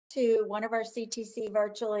to one of our CTC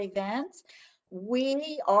virtual events.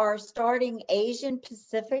 We are starting Asian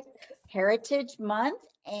Pacific Heritage Month,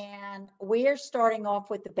 and we are starting off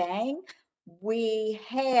with a bang. We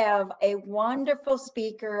have a wonderful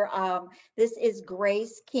speaker. This is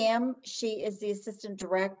Grace Kim. She is the Assistant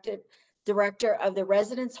Director of the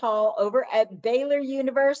Residence Hall over at Baylor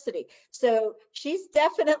University. So she's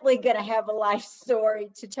definitely going to have a life story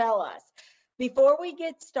to tell us. Before we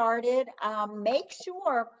get started, make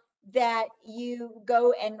sure that you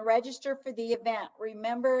go and register for the event.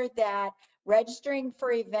 Remember that registering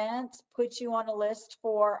for events puts you on a list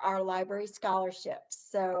for our library scholarships.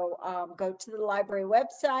 So go to the library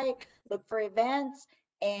website, look for events,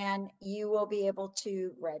 and you will be able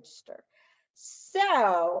to register.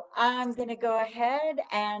 So I'm going to go ahead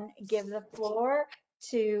and give the floor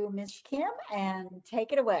to Ms. Kim and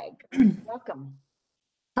take it away. Welcome.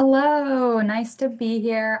 Hello, nice to be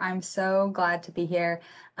here. I'm so glad to be here.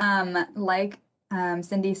 Like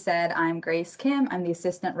Cindy said, I'm Grace Kim. I'm the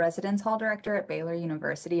Assistant Residence Hall Director at Baylor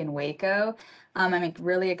University in Waco. I'm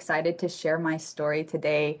really excited to share my story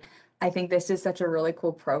today. I think this is such a really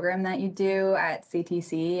cool program that you do at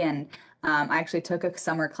CTC, and I actually took a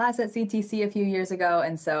summer class at CTC a few years ago,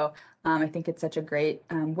 and so I think it's such a great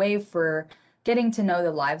way for getting to know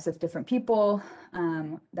the lives of different people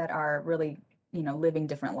that are really living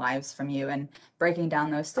different lives from you and breaking down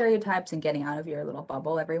those stereotypes and getting out of your little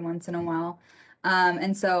bubble every once in a while.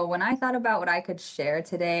 And so when I thought about what I could share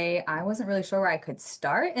today, I wasn't really sure where I could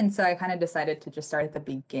start. And so I kind of decided to just start at the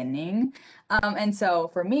beginning. And so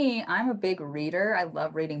for me, I'm a big reader. I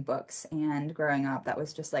love reading books. And growing up, that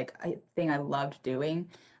was just like a thing I loved doing.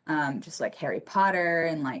 Just like Harry Potter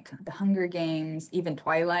and like the Hunger Games, even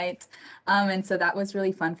Twilight. And so that was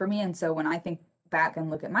really fun for me. And so when I think back and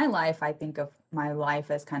look at my life, I think of my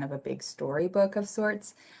life as kind of a big storybook of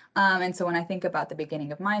sorts. And so when I think about the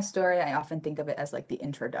beginning of my story, I often think of it as like the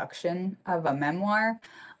introduction of a memoir.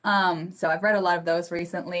 So I've read a lot of those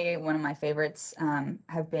recently. One of my favorites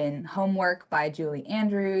have been Homework by Julie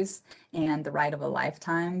Andrews and The Ride of a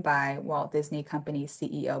Lifetime by Walt Disney Company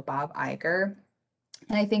CEO Bob Iger.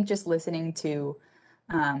 And I think just listening to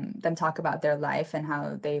them talk about their life and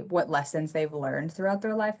what lessons they've learned throughout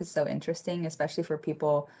their life is so interesting, especially for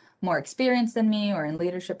people more experienced than me or in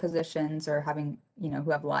leadership positions or having,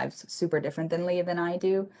 who have lives super differently than I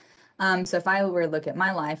do. So if I were to look at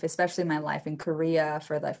my life, especially my life in Korea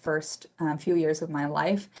for the first few years of my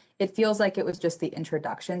life, it feels like it was just the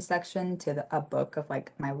introduction section to a book of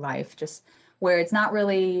like my life, just where it's not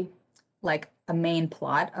really like a main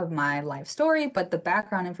plot of my life story, but the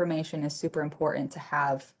background information is super important to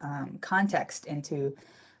have context into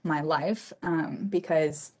my life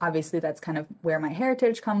because obviously that's kind of where my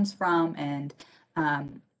heritage comes from and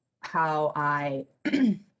how I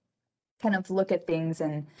kind of look at things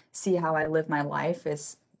and see how I live my life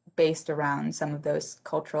is based around some of those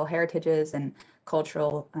cultural heritages and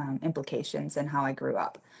cultural implications and how I grew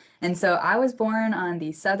up. And so I was born on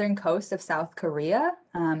the southern coast of South Korea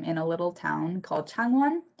in a little town called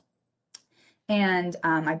Changwon. And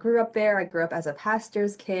I grew up there. I grew up as a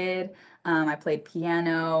pastor's kid. I played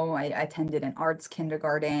piano. I attended an arts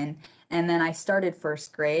kindergarten. And then I started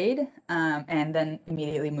first grade and then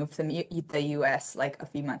immediately moved to the US like a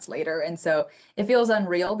few months later. And so it feels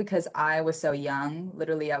unreal because I was so young.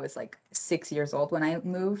 Literally, I was like 6 years old when I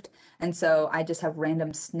moved. And so I just have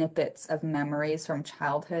random snippets of memories from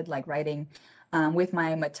childhood, like riding with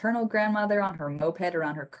my maternal grandmother on her moped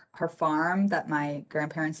around her farm that my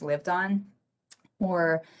grandparents lived on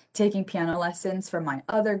or taking piano lessons from my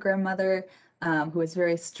other grandmother, who was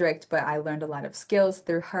very strict, but I learned a lot of skills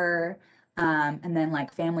through her. And then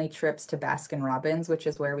like family trips to Baskin Robbins, which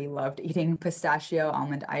is where we loved eating pistachio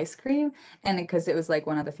almond ice cream. And because it was like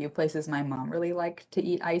one of the few places my mom really liked to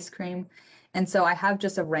eat ice cream. And so I have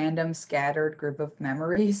just a random scattered group of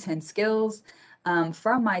memories and skills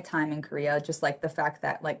from my time in Korea, just like the fact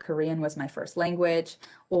that like Korean was my first language,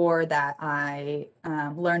 or that I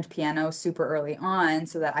learned piano super early on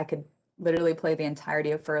so that I could literally play the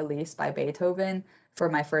entirety of Für Elise by Beethoven for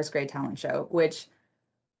my first grade talent show, which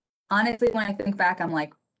honestly, when I think back, I'm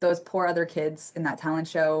like, those poor other kids in that talent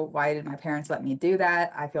show, why did my parents let me do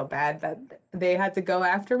that? I feel bad that they had to go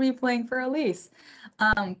after me playing Für Elise.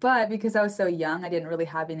 But because I was so young, I didn't really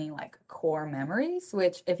have any like core memories,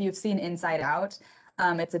 which if you've seen Inside Out,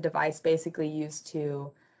 it's a device basically used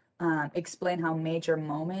to explain how major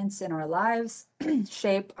moments in our lives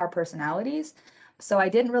shape our personalities. So I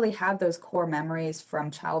didn't really have those core memories from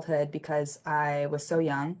childhood because I was so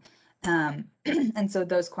young. And so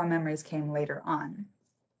those core memories came later on.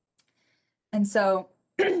 And so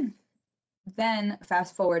then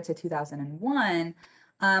fast forward to 2001,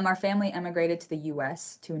 our family emigrated to the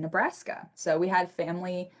US to Nebraska. So we had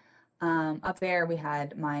family up there. We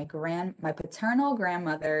had my paternal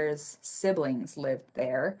grandmother's siblings lived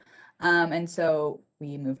there. And so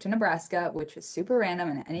we moved to Nebraska, which is super random.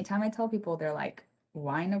 And anytime I tell people, they're like,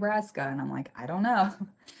 why Nebraska? And I'm like, I don't know.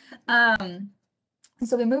 Um,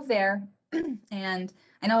 so we moved there, and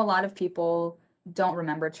I know a lot of people don't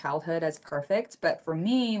remember childhood as perfect, but for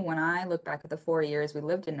me, when I look back at the 4 years we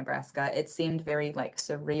lived in Nebraska, it seemed very like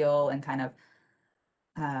surreal and kind of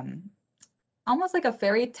um, almost like a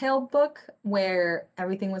fairy tale book where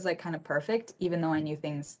everything was like kind of perfect, even though I knew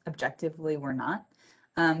things objectively were not.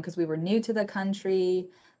 Because we were new to the country.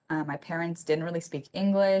 My parents didn't really speak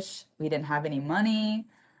English. We didn't have any money.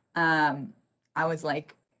 Um, I was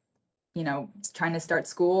like, trying to start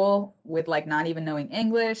school with like not even knowing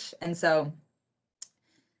English. And so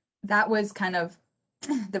that was kind of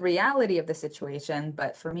the reality of the situation.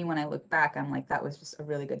 But for me, when I look back, I'm like, that was just a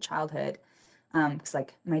really good childhood. Because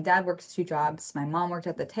like my dad worked 2 jobs, my mom worked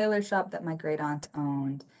at the tailor shop that my great aunt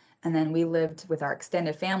owned, and then we lived with our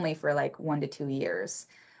extended family for like 1 to 2 years.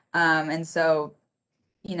 And so,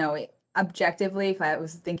 objectively, if I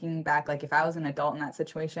was thinking back, like if I was an adult in that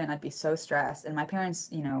situation, I'd be so stressed. And my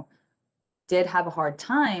parents, did have a hard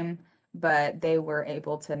time, but they were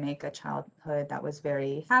able to make a childhood that was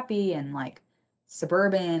very happy and like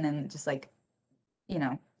suburban and just like, you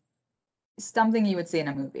know, something you would see in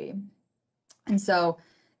a movie. And so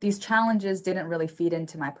these challenges didn't really feed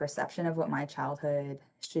into my perception of what my childhood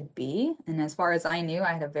should be. And as far as I knew,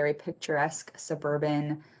 I had a very picturesque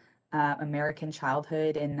suburban American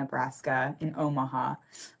childhood in Nebraska, in Omaha,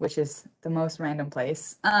 which is the most random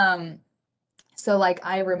place. So like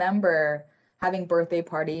I remember having birthday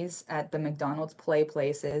parties at the McDonald's play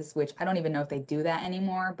places, which I don't even know if they do that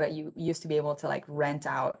anymore, but you used to be able to like rent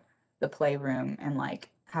out the playroom and like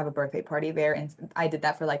have a birthday party there. And I did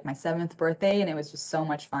that for like my 7th birthday, and it was just so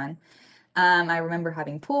much fun. I remember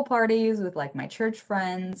having pool parties with like my church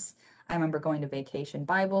friends. I remember going to vacation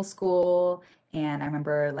Bible school, and I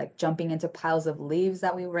remember like jumping into piles of leaves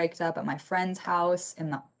that we raked up at my friend's house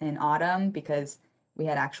in autumn because we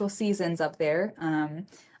had actual seasons up there.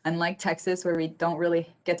 Unlike Texas, where we don't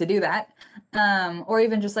really get to do that, or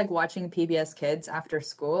even just like watching PBS Kids after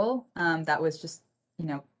school. That was just, you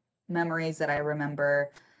know, memories that I remember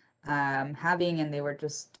having, and they were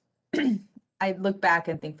just I look back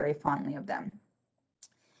and think very fondly of them.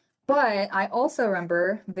 But I also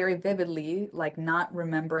remember very vividly, like not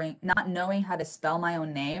knowing how to spell my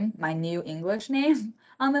own name, my new English name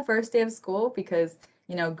on the first day of school, because,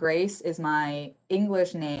 Grace is my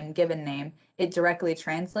English name, given name. It directly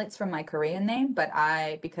translates from my Korean name, but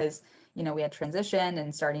because, we had transitioned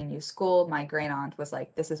and starting a new school, my great aunt was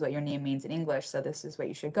like, this is what your name means in English, so this is what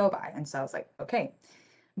you should go by. And so I was like, okay.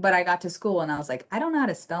 But I got to school and I was like, I don't know how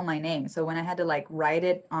to spell my name. So when I had to like write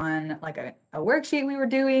it on like a worksheet we were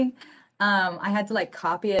doing, I had to like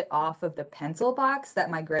copy it off of the pencil box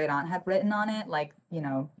that my great aunt had written on it. Like, I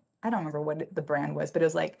don't remember what the brand was, but it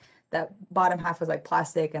was like that bottom half was like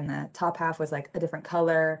plastic and the top half was like a different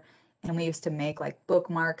color. And we used to make like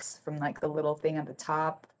bookmarks from like the little thing at the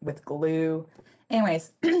top with glue.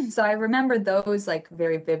 Anyways, so I remember those like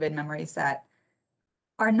very vivid memories that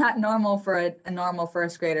are not normal for a normal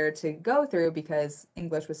first grader to go through because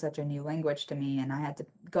English was such a new language to me, and I had to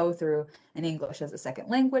go through an English as a second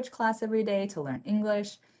language class every day to learn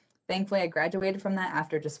English. Thankfully, I graduated from that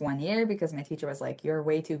after just 1 year because my teacher was like, "You're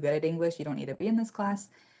way too good at English. You don't need to be in this class."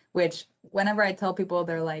 Which, whenever I tell people,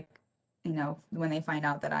 they're like, when they find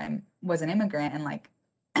out that I was an immigrant and like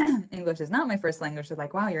English is not my first language, they're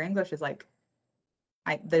like, "Wow, your English is like,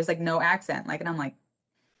 there's like no accent." Like, and I'm like,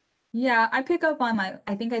 yeah, I think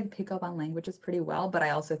I pick up on languages pretty well, but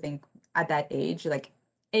I also think at that age, like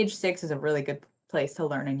age 6 is a really good place to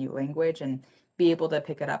learn a new language and be able to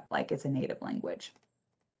pick it up like it's a native language.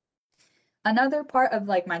 Another part of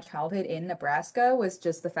like my childhood in Nebraska was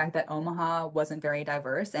just the fact that Omaha wasn't very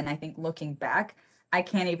diverse. And I think looking back, I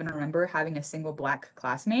can't even remember having a single Black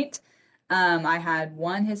classmate. I had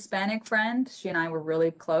one Hispanic friend. She and I were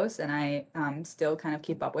really close, and I still kind of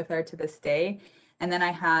keep up with her to this day. And then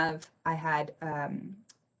I had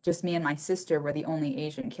just me and my sister were the only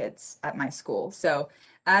Asian kids at my school. So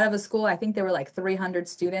out of a school, I think there were like 300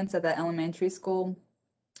 students at that elementary school.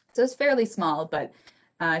 So it's fairly small, but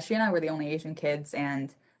she and I were the only Asian kids,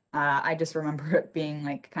 and I just remember it being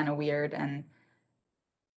like kind of weird.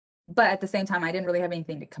 But at the same time, I didn't really have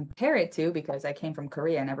anything to compare it to because I came from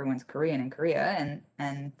Korea and everyone's Korean in Korea,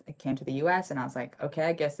 and I came to the US and I was like, okay,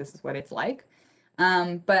 I guess this is what it's like.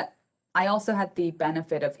 But I also had the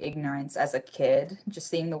benefit of ignorance as a kid, just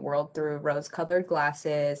seeing the world through rose-colored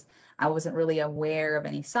glasses. I wasn't really aware of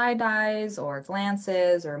any side eyes or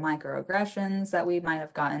glances or microaggressions that we might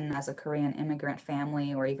have gotten as a Korean immigrant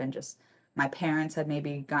family, or even just my parents had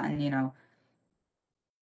maybe gotten,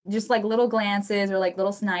 just like little glances or like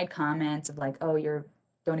little snide comments of like, oh, you're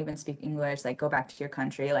don't even speak English, like go back to your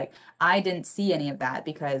country. Like I didn't see any of that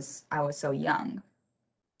because I was so young.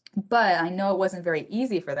 But I know it wasn't very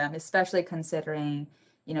easy for them, especially considering,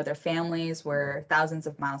 their families were thousands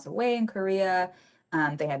of miles away in Korea.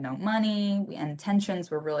 They had no money, and tensions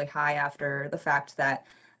were really high after the fact that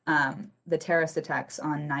the terrorist attacks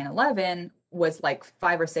on 9/11 was like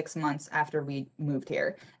 5 or 6 months after we moved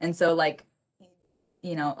here. And so, like,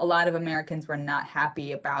 a lot of Americans were not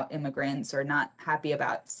happy about immigrants or not happy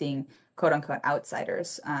about seeing quote unquote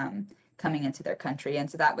outsiders coming into their country. And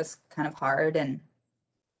so that was kind of hard.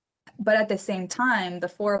 But at the same time, the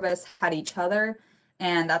four of us had each other.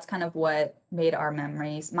 And that's kind of what made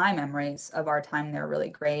my memories of our time there really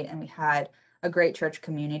great. And we had a great church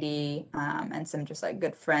community and some just like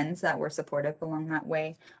good friends that were supportive along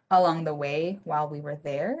the way while we were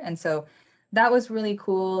there. And so that was really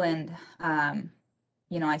cool. And,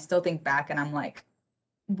 I still think back and I'm like,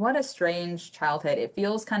 what a strange childhood. It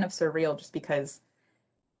feels kind of surreal just because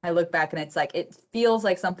I look back and it's like it feels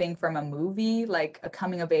like something from a movie, like a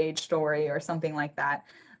coming of age story or something like that.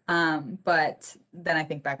 But then I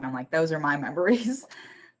think back and I'm like, those are my memories.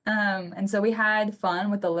 And so we had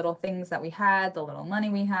fun with the little things that we had, the little money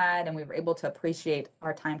we had, and we were able to appreciate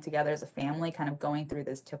our time together as a family, kind of going through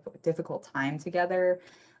this difficult time together,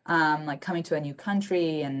 like coming to a new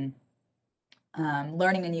country and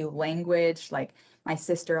learning a new language. Like my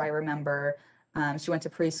sister, I remember she went to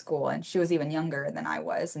preschool and she was even younger than I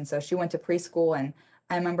was. And so she went to preschool, and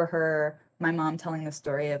I remember my mom telling the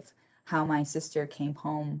story of how my sister came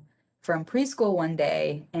home from preschool one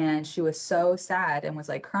day and she was so sad and was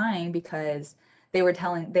like crying because they were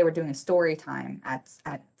doing a story time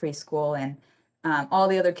at preschool, and all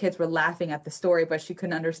the other kids were laughing at the story, but she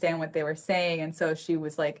couldn't understand what they were saying. And so she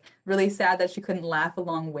was like really sad that she couldn't laugh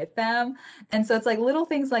along with them. And so it's like little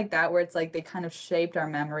things like that where it's like they kind of shaped our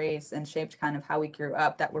memories and shaped kind of how we grew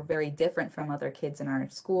up that were very different from other kids in our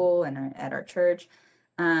school and at our church,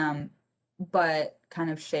 um, but kind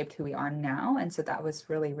of shaped who we are now. And so that was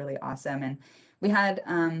really, really awesome. And we had,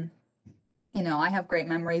 I have great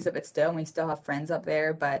memories of it still, and we still have friends up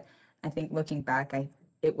there. But I think looking back,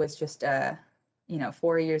 it was just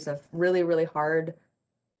 4 years of really, really hard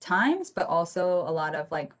times, but also a lot of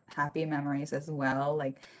like happy memories as well.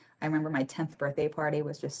 Like I remember my 10th birthday party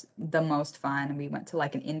was just the most fun. We went to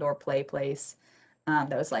like an indoor play place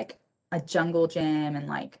that was like a jungle gym, and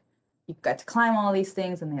like you got to climb all these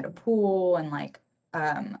things, and they had a pool and like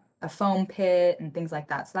a foam pit and things like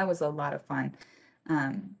that. So that was a lot of fun.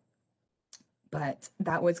 Um, but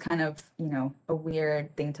that was kind of, a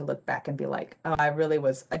weird thing to look back and be like, oh, I really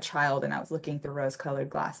was a child and I was looking through rose-colored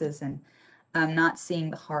glasses and not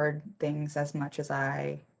seeing the hard things as much as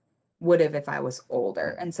I would have if I was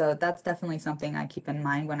older. And so that's definitely something I keep in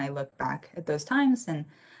mind when I look back at those times. And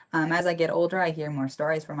as I get older, I hear more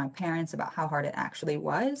stories from my parents about how hard it actually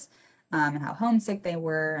was, and how homesick they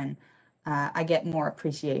were. And I get more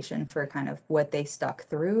appreciation for kind of what they stuck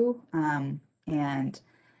through. And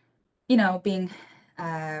being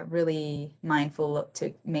really mindful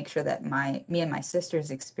to make sure that me and my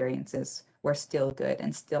sister's experiences were still good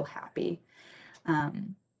and still happy.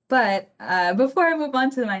 But before I move on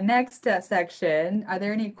to my next section, are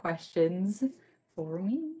there any questions for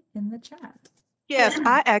me in the chat? Yes,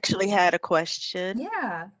 I actually had a question.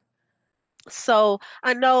 Yeah. So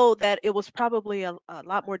I know that it was probably a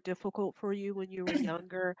lot more difficult for you when you were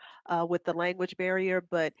younger with the language barrier,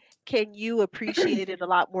 but can you appreciate it a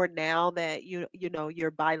lot more now that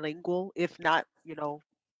you're bilingual, if not,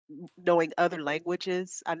 knowing other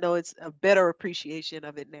languages? I know it's a better appreciation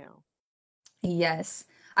of it now. Yes.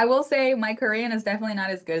 I will say my Korean is definitely not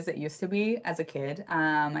as good as it used to be as a kid.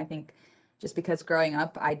 I think just because growing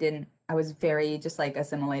up, I was very just like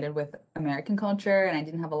assimilated with American culture, and I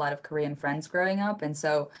didn't have a lot of Korean friends growing up. And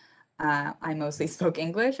so I mostly spoke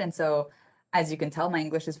English. And so as you can tell, my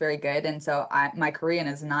English is very good. And so my Korean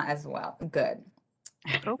is not as well good.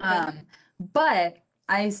 Okay. Um, but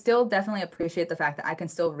I still definitely appreciate the fact that I can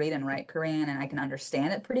still read and write Korean and I can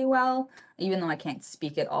understand it pretty well, even though I can't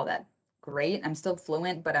speak it all that great. I'm still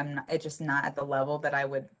fluent, but it's just not at the level that I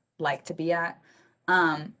would like to be at.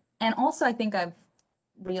 And also, I think I've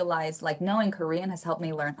realized like knowing Korean has helped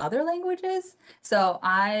me learn other languages. So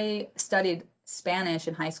I studied Spanish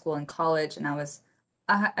in high school and college, and I was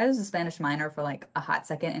a Spanish minor for like a hot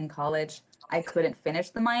second in college. I couldn't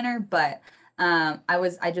finish the minor, but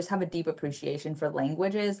I just have a deep appreciation for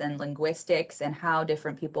languages and linguistics and how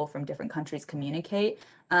different people from different countries communicate,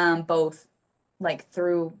 both like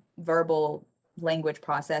through verbal language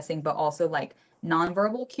processing, but also like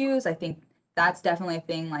nonverbal cues. I think that's definitely a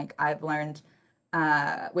thing like I've learned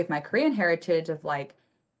with my Korean heritage of like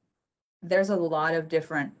there's a lot of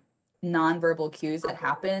different nonverbal cues that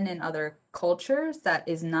happen in other cultures that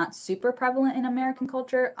is not super prevalent in American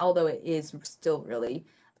culture, although it is still really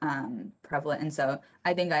prevalent. And so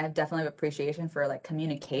I think I have definitely appreciation for like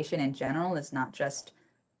communication in general. It's not just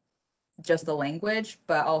the language,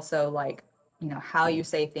 but also like, you know, how you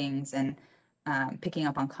say things and picking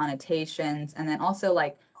up on connotations. And then also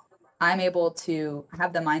like I'm able to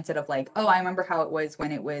have the mindset of like, oh, I remember how it was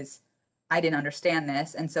when it was, I didn't understand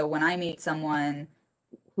this. And so when I meet someone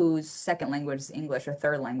whose second language is English or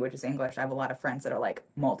third language is English, I have a lot of friends that are like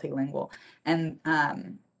multilingual. And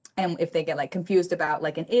if they get like confused about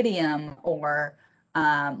like an idiom or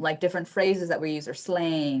like different phrases that we use or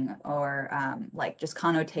slang or like just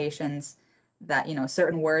connotations that, you know,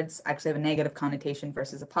 certain words actually have a negative connotation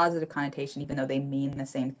versus a positive connotation, even though they mean the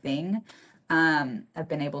same thing. I've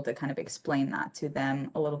been able to kind of explain that to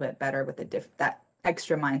them a little bit better with that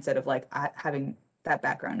extra mindset of like having that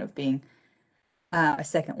background of being a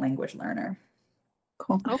second language learner.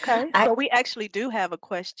 Cool. Okay, I, so we actually do have a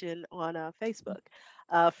question on Facebook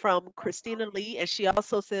from Christina Lee, and she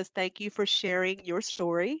also says, "Thank you for sharing your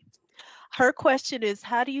story." Her question is,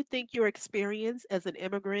 how do you think your experience as an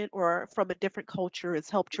immigrant or from a different culture has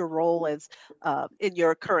helped your role as in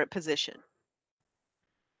your current position?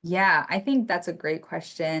 Yeah, I think that's a great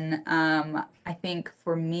question. I think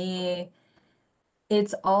for me,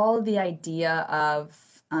 it's all the idea of,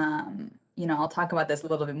 you know, I'll talk about this a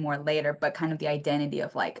little bit more later, but kind of the identity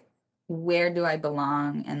of like, where do I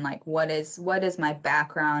belong and like what is my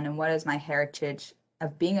background and what is my heritage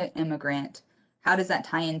of being an immigrant? How does that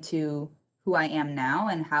tie into who I am now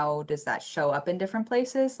and how does that show up in different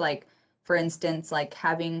places? Like, for instance, like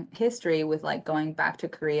having history with like going back to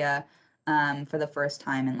Korea for the first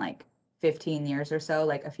time in like 15 years or so,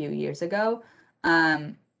 like a few years ago.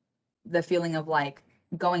 Um, the feeling of like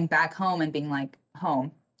going back home and being like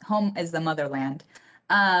home is the motherland,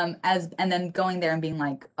 as and then going there and being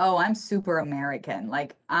like, oh, I'm super American,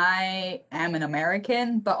 like I am an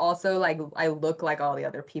American but also like I look like all the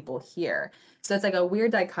other people here. So it's like a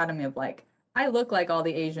weird dichotomy of like I look like all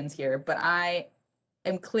the Asians here but I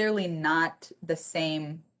am clearly not the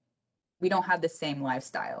same. We don't have the same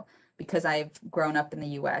lifestyle because I've grown up in the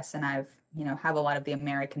US and I've, you know, have a lot of the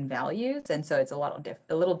American values. And so it's a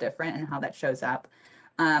little different in how that shows up.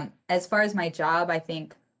 As far as my job, I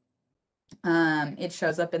think it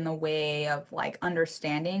shows up in the way of like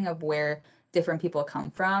understanding of where different people come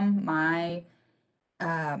from. I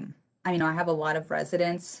mean, I have a lot of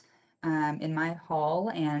residents in my hall,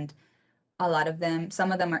 and a lot of them,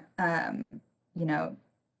 some of them are, you know,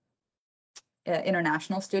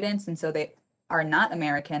 international students, and so they are not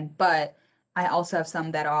American. But I also have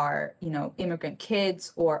some that are, you know, immigrant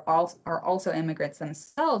kids or are also immigrants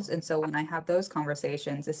themselves. And so when I have those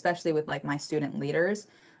conversations, especially with like my student leaders,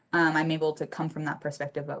 I'm able to come from that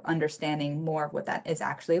perspective of understanding more of what that is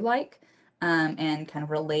actually like, and kind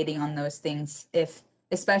of relating on those things. If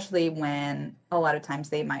especially when a lot of times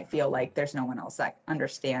they might feel like there's no one else that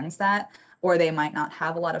understands that, or they might not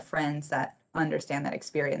have a lot of friends that understand that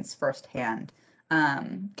experience firsthand.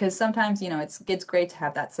 Because sometimes, you know, it's great to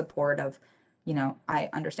have that support of, you know, I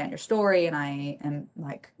understand your story and I am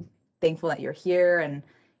like thankful that you're here and,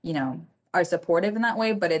 you know, are supportive in that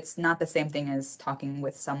way, but it's not the same thing as talking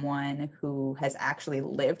with someone who has actually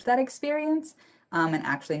lived that experience, and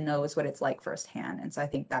actually knows what it's like firsthand. And so I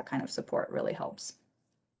think that kind of support really helps.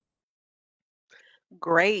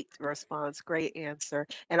 Great response, great answer.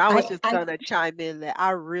 And I was just I, gonna chime in that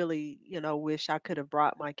I really, wish I could have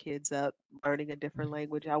brought my kids up learning a different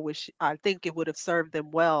language. I think it would have served them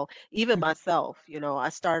well. Even myself, I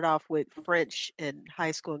started off with French in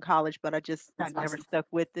high school and college, but I that's never awesome. stuck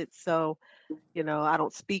with it. So, I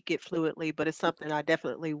don't speak it fluently, but it's something I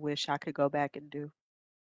definitely wish I could go back and do.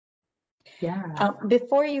 Yeah.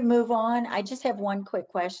 Before you move on, I just have one quick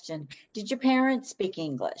question. Did your parents speak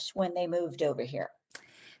English when they moved over here?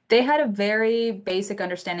 They had a very basic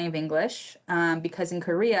understanding of English, because in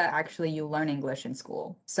Korea, actually, you learn English in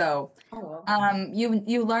school. So Oh, well.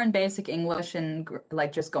 you learn basic English and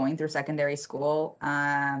like just going through secondary school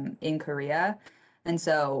in Korea. And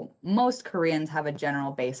so most Koreans have a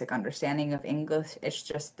general basic understanding of English. It's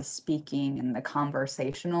just the speaking and the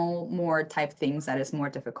conversational more type things that is more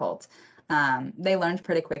difficult. They learned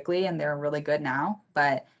pretty quickly and they're really good now,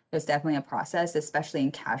 but it was definitely a process, especially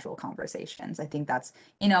in casual conversations. I think that's,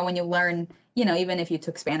 you know, when you learn, you know, even if you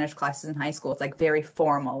took Spanish classes in high school, it's like very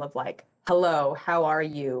formal of like, hello, how are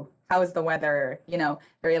you? How is the weather? You know,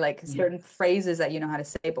 very like certain phrases that you know how to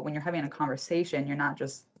say. But when you're having a conversation, you're not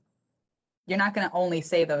going to only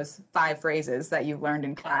say those 5 phrases that you've learned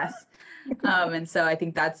in class. And so I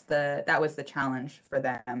think that was the challenge for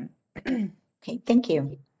them. Okay, thank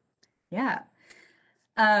you. Yeah.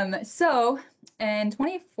 So in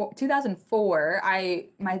 2004,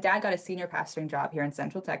 my dad got a senior pastoring job here in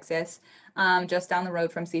Central Texas, just down the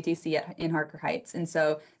road from CTC in Harker Heights. And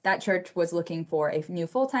so that church was looking for a new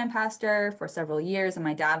full-time pastor for several years, and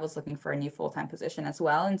my dad was looking for a new full-time position as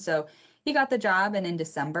well. And so he got the job, and in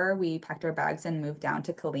December, we packed our bags and moved down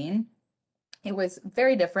to Killeen. It was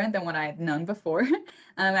very different than what I had known before.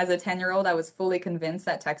 As a 10-year-old, I was fully convinced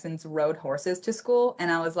that Texans rode horses to school,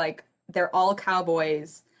 and I was like, they're all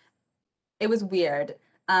cowboys. It was weird.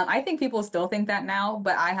 I think people still think that now,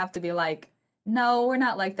 but I have to be like, no, we're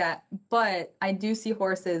not like that. But I do see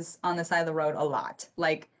horses on the side of the road a lot.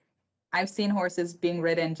 Like, I've seen horses being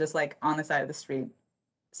ridden just like on the side of the street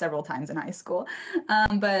several times in high school.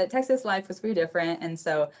 But Texas life was very different. And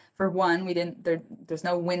so for one, there's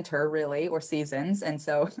no winter really or seasons. And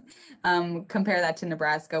so compare that to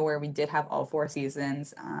Nebraska where we did have all 4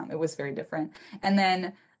 seasons. It was very different. And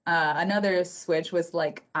then another switch was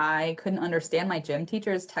like I couldn't understand my gym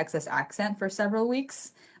teacher's Texas accent for several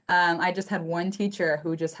weeks. I just had one teacher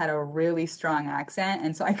who just had a really strong accent,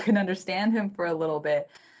 and so I couldn't understand him for a little bit.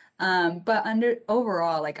 But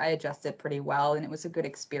overall, like I adjusted pretty well, and it was a good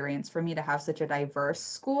experience for me to have such a diverse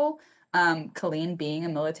school. Killeen being a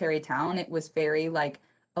military town, it was very like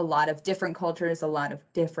a lot of different cultures, a lot of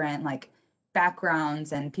different like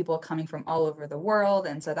backgrounds and people coming from all over the world.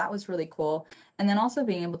 And so that was really cool. And then also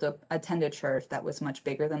being able to attend a church that was much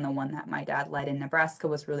bigger than the one that my dad led in Nebraska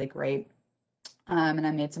was really great. And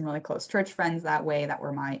I made some really close church friends that way that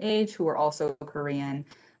were my age who were also Korean.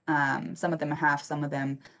 Some of them half, some of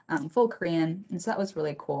them full Korean. And so that was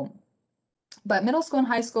really cool. But middle school and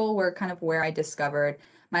high school were kind of where I discovered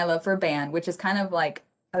my love for band, which is kind of like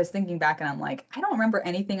I was thinking back and I'm like, I don't remember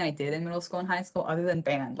anything I did in middle school and high school other than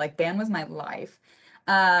band. Like band was my life,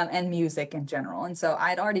 and music in general. And so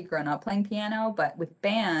I'd already grown up playing piano, but with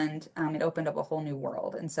band, it opened up a whole new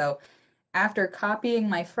world. And so after copying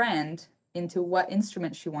my friend into what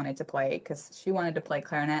instrument she wanted to play, because she wanted to play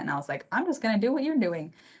clarinet, and I was like, I'm just gonna do what you're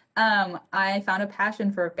doing. I found a passion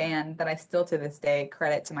for a band that I still to this day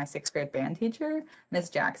credit to my 6th grade band teacher, Miss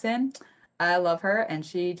Jackson. I love her, and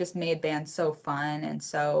she just made band so fun and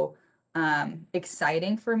so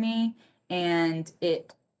exciting for me. And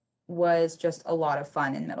it was just a lot of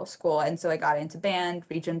fun in middle school. And so I got into band,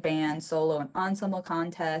 region band, solo and ensemble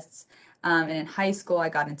contests. And in high school, I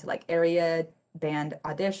got into like area band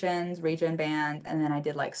auditions, region band, and then I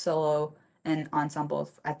did like solo and ensemble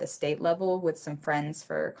at the state level with some friends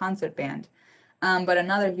for concert band. But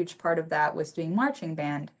another huge part of that was doing marching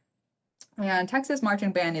band. And Texas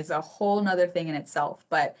marching band is a whole nother thing in itself.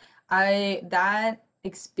 But that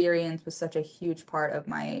experience was such a huge part of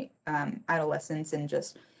my adolescence, and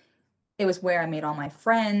just it was where I made all my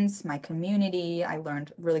friends, my community. I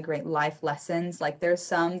learned really great life lessons. Like there's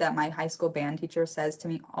some that my high school band teacher says to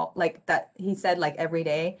me all like that he said like every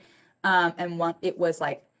day. And one it was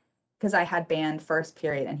like because I had band first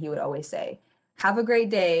period and he would always say, "Have a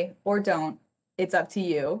great day or don't. It's up to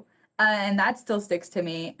you." And that still sticks with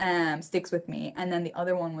me. And then the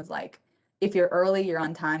other one was like, if you're early, you're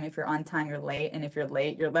on time. If you're on time, you're late. And if you're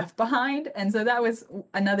late, you're left behind. And so that was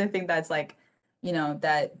another thing that's like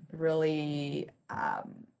that really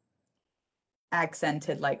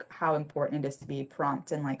accented like how important it is to be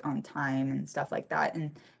prompt and like on time and stuff like that. And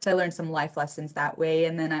so I learned some life lessons that way.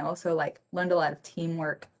 And then I also like learned a lot of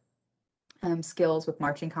teamwork skills with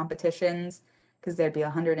marching competitions because there'd be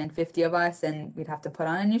 150 of us and we'd have to put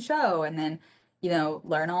on a new show and then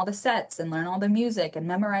learn all the sets and learn all the music and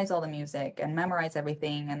memorize all the music and memorize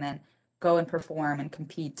everything and then go and perform and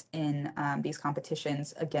compete in these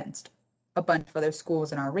competitions against a bunch of other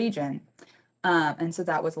schools in our region. And so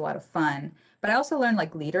that was a lot of fun. But I also learned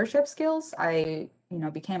like leadership skills. I,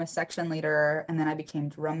 became a section leader and then I became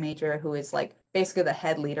drum major, who is like basically the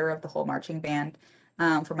head leader of the whole marching band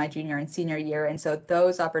for my junior and senior year. And so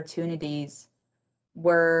those opportunities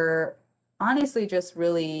were honestly just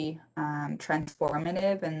really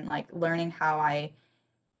transformative and like learning how I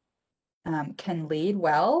can lead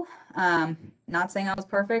well. Not saying I was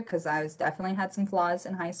perfect because I was definitely had some flaws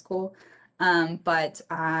in high school. But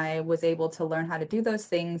I was able to learn how to do those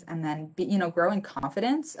things and then grow in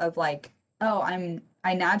confidence of like, oh,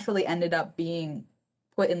 I naturally ended up being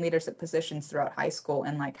put in leadership positions throughout high school,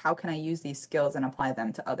 and like how can I use these skills and apply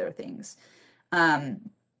them to other things.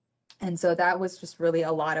 And so that was just really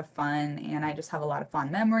a lot of fun, and I just have a lot of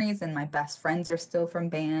fond memories, and my best friends are still from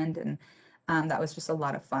band, and that was just a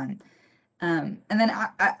lot of fun. And then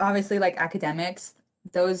obviously like academics,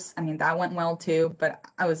 those, I mean, that went well too, but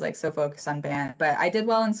I was like so focused on band. But I did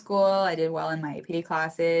well in school, I did well in my AP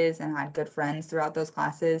classes, and I had good friends throughout those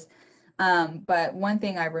classes. But one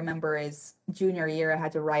thing I remember is junior year, I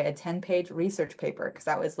had to write a 10-page research paper because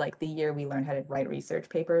that was like the year we learned how to write research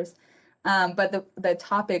papers. But the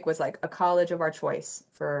topic was like a college of our choice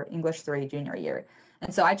for English 3 junior year.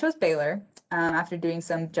 And so I chose Baylor. After doing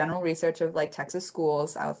some general research of like Texas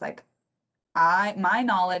schools, I was like, my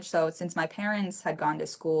knowledge, so since my parents had gone to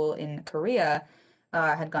school in Korea,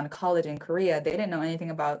 had gone to college in Korea, they didn't know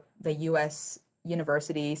anything about the US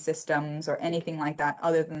university systems or anything like that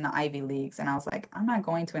other than the Ivy Leagues. And I was like, I'm not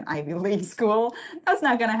going to an Ivy League school. That's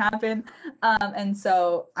not going to happen. And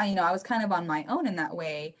so I was kind of on my own in that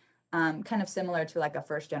way, kind of similar to like a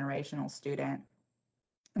first generational student.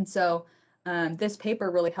 And so this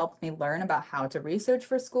paper really helped me learn about how to research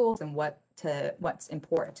for schools and what's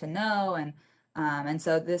important to know. And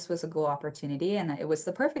so this was a cool opportunity, and it was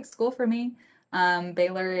the perfect school for me.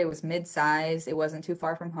 Baylor, it was mid-size. It wasn't too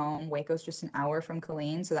far from home. Waco's just an hour from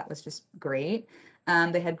Killeen, so that was just great.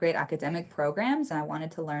 They had great academic programs, and I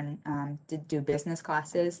wanted to learn to do business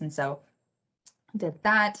classes, and so did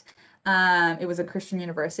that. It was a Christian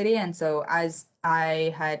university, and so as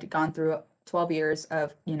I had gone through 12 years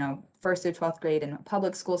of, first through 12th grade in a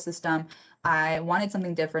public school system, I wanted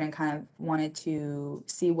something different and kind of wanted to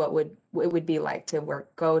see what it would be like to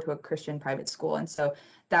go to a Christian private school. And so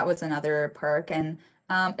that was another perk. And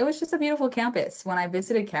it was just a beautiful campus. When I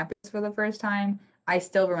visited campus for the first time, I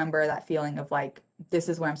still remember that feeling of like, this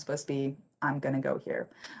is where I'm supposed to be. I'm going to go here.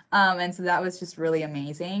 And so that was just really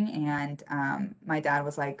amazing. And my dad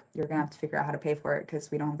was like, you're going to have to figure out how to pay for it because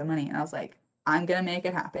we don't have the money. And I was like, I'm going to make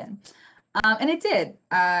it happen. And it did.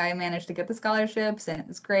 I managed to get the scholarships, and it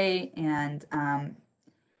was great, and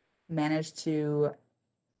managed to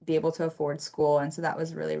be able to afford school. And so that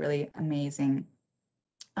was really, really amazing.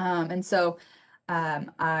 And so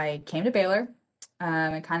I came to Baylor,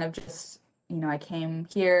 and kind of just, I came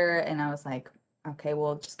here and I was like, okay,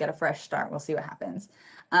 we'll just get a fresh start. We'll see what happens.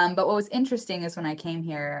 But what was interesting is when I came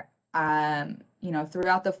here,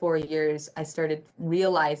 throughout the 4 years, I started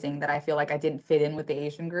realizing that I feel like I didn't fit in with the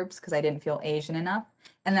Asian groups because I didn't feel Asian enough.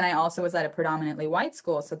 And then I also was at a predominantly white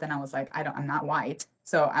school. So then I was like, I'm not white.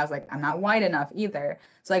 So I was like, I'm not white enough either.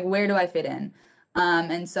 So like, where do I fit in?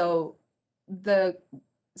 And so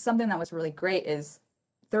something that was really great is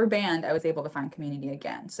through band, I was able to find community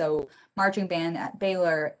again. So marching band at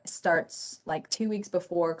Baylor starts like 2 weeks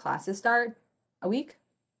before classes start, a week,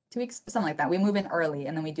 2 weeks, something like that. We move in early,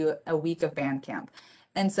 and then we do a week of band camp.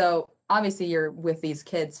 And so obviously you're with these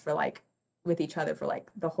kids with each other for like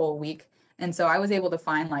the whole week. And so I was able to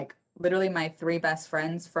find like literally my 3 best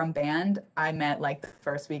friends from band. I met like the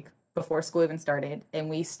first week before school even started, and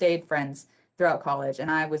we stayed friends throughout college.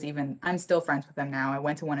 And I'm still friends with them now. I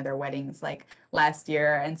went to one of their weddings like last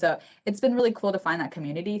year. And so it's been really cool to find that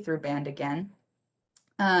community through band again.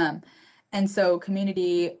 And so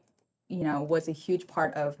community, was a huge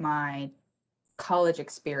part of my college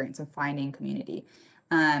experience and finding community.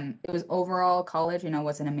 It was overall college,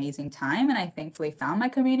 was an amazing time. And I thankfully found my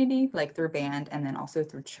community like through band, and then also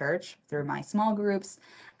through church, through my small groups.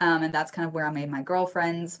 And that's kind of where I made my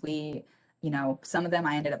girlfriends. Some of them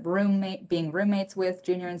I ended up being roommates with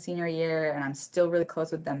junior and senior year, and I'm still really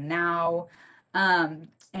close with them now. And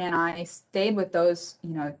I stayed with those,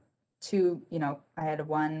 two, I had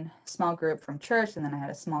one small group from church, and then I had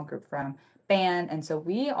a small group from band. And so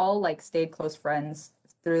we all like stayed close friends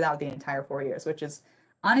throughout the entire 4 years, which is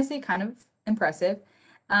honestly kind of impressive.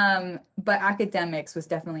 But academics was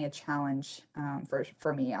definitely a challenge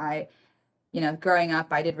for me. Growing up,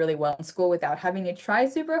 I did really well in school without having to try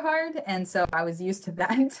super hard. And so I was used to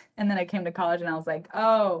that. And then I came to college and I was like,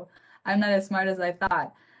 oh, I'm not as smart as I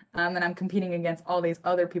thought. And I'm competing against all these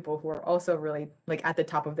other people who are also really like at the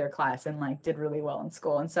top of their class and like did really well in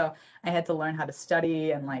school. And so I had to learn how to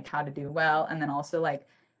study and like how to do well. And then also like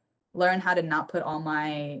learn how to not put all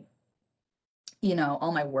my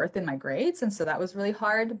worth in my grades. And so that was really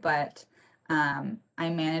hard, but I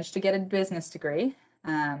managed to get a business degree.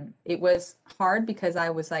 It was hard because I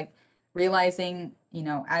was like realizing,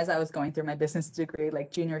 as I was going through my business degree,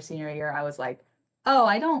 like junior, senior year, I was like, oh,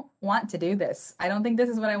 I don't want to do this. I don't think this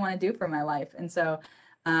is what I want to do for my life. And so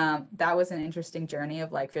that was an interesting journey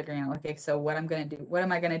of like figuring out, okay, so what am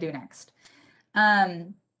I going to do next?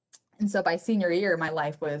 And so by senior year, my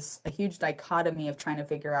life was a huge dichotomy of trying to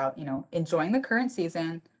figure out, enjoying the current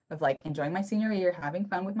season of like enjoying my senior year, having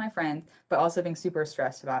fun with my friends, but also being super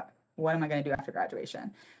stressed about what am I going to do after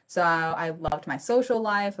graduation. So I loved my social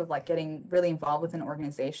life of like getting really involved with an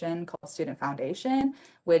organization called Student Foundation,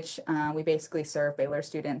 which we basically serve Baylor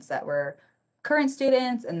students that were current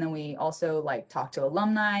students. And then we also like talk to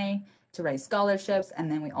alumni to raise scholarships.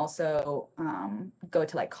 And then we also go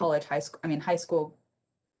to like high school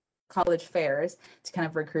college fairs to kind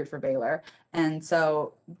of recruit for Baylor. And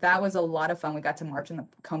so that was a lot of fun. We got to march in the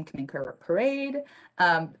homecoming parade.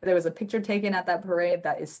 There was a picture taken at that parade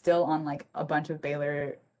that is still on like a bunch of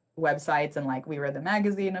Baylor websites, and like we read the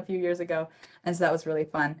magazine a few years ago. And so that was really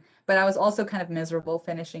fun. But I was also kind of miserable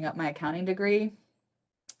finishing up my accounting degree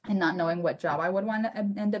and not knowing what job I would want to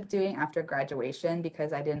end up doing after graduation,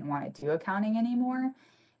 because I didn't want to do accounting anymore.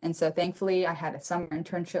 And so thankfully I had a summer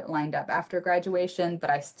internship lined up after graduation, but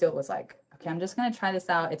I still was like, okay, I'm just going to try this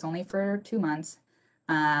out. It's only for 2 months.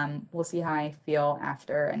 We'll see how I feel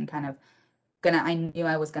after, and kind of I knew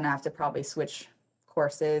I was going to have to probably switch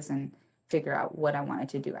courses and figure out what I wanted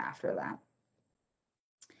to do after that.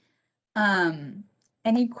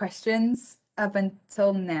 Any questions up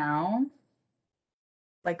until now?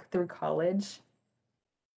 Like through college?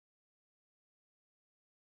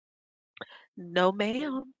 No,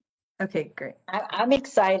 ma'am. Okay, great. I'm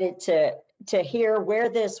excited to hear where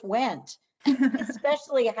this went,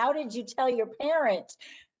 especially how did you tell your parents,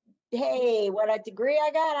 hey, what a degree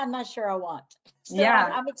I got, I'm not sure I want. So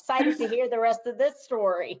Yeah. I'm excited to hear the rest of this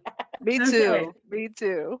story. Me Okay. too. Me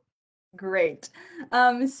too. Great.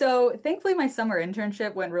 So thankfully my summer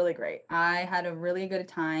internship went really great. I had a really good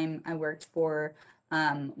time. I worked for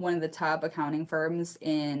one of the top accounting firms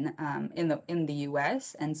in the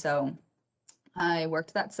US. And so I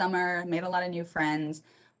worked that summer, made a lot of new friends,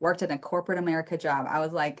 worked in a corporate America job. I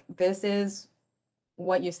was like, this is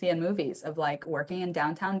what you see in movies of like working in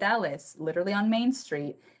downtown Dallas, literally on Main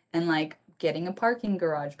Street, and like getting a parking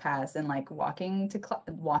garage pass, and like walking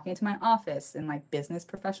to my office in like business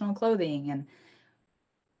professional clothing, and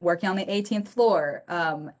working on the 18th floor.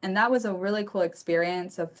 And that was a really cool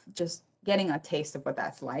experience of just getting a taste of what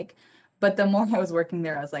that's like. But the more I was working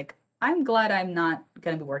there, I was like, I'm glad I'm not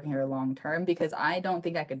going to be working here long term, because I don't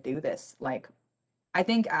think I could do this. Like, I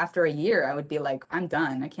think after a year, I would be like, I'm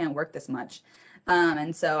done. I can't work this much.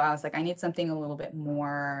 And so I was like, I need something a little bit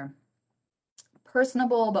more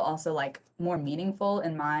personable, but also like more meaningful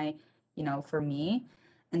in my, for me.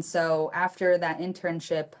 And so after that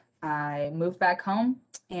internship, I moved back home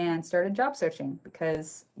and started job searching,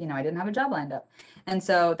 because, I didn't have a job lined up. And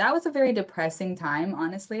so that was a very depressing time,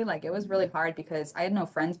 honestly. Like it was really hard because I had no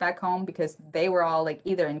friends back home, because they were all like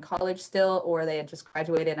either in college still, or they had just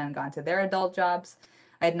graduated and gone to their adult jobs.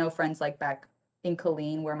 I had no friends like back in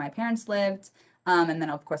Killeen where my parents lived. And then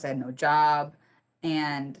of course I had no job.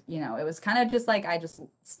 And, it was kind of just like I just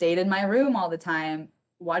stayed in my room all the time,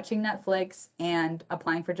 watching Netflix and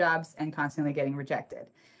applying for jobs and constantly getting rejected.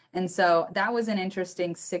 And so that was an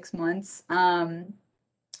interesting 6 months.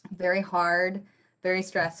 Very hard, very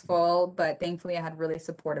stressful, but thankfully I had really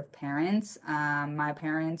supportive parents. My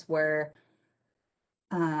parents were,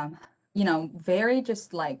 um, very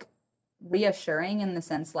just like reassuring in the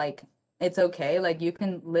sense like, it's okay, like you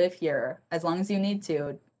can live here as long as you need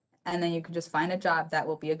to, and then you can just find a job that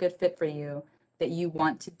will be a good fit for you, that you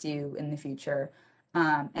want to do in the future.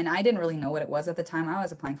 And I didn't really know what it was at the time. I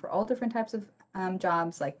was applying for all different types of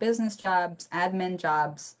jobs, like business jobs, admin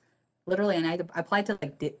jobs, literally. And I applied to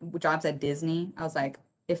like jobs at Disney. I was like,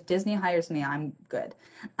 if Disney hires me, I'm good.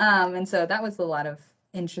 And so that was a lot of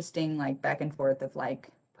interesting like back and forth of like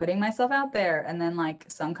putting myself out there. And then like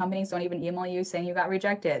some companies don't even email you saying you got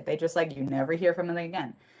rejected. They just like, you never hear from them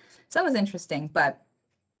again. So that was interesting. But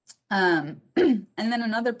and then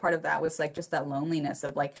another part of that was like just that loneliness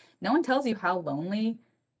of like, no one tells you how lonely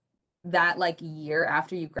that like year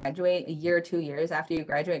after you graduate, a year or 2 years after you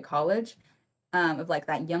graduate college, of like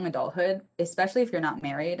that young adulthood, especially if you're not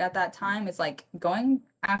married at that time, is like going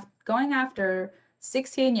after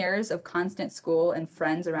 16 years of constant school and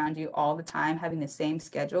friends around you all the time, having the same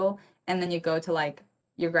schedule, and then you go to like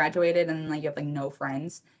you're graduated and like you have like no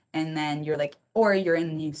friends, and then you're like, or you're in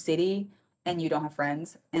a new city and you don't have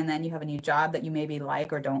friends, and then you have a new job that you maybe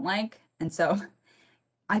like or don't like. And so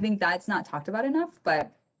I think that's not talked about enough,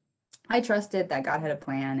 but I trusted that God had a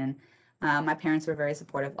plan, and my parents were very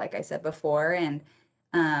supportive, like I said before. And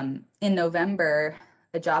in November,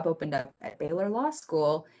 a job opened up at Baylor Law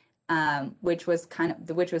School, which was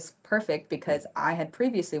perfect because I had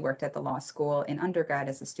previously worked at the law school in undergrad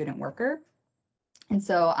as a student worker. And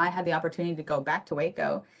so I had the opportunity to go back to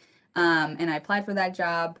Waco, and I applied for that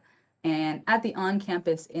job. And at the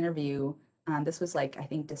on-campus interview, this was like, I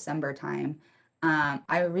think December time,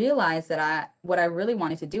 I realized that what I really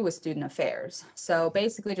wanted to do was student affairs. So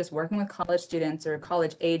basically just working with college students or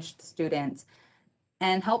college-aged students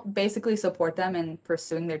and help basically support them in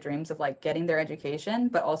pursuing their dreams of like getting their education,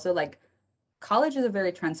 but also like college is a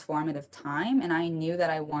very transformative time. And I knew that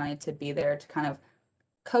I wanted to be there to kind of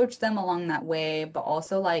coach them along that way, but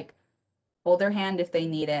also like hold their hand if they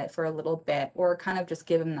need it for a little bit, or kind of just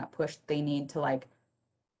give them that push they need to like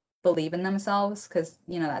believe in themselves, because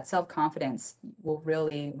you know that self-confidence will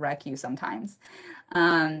really wreck you sometimes.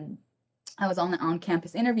 um, I was on the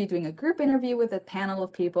on-campus interview doing a group interview with a panel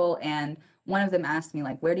of people, and one of them asked me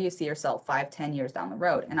like, where do you see yourself 5-10 years down the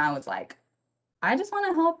road? And I was like, I just want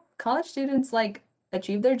to help college students like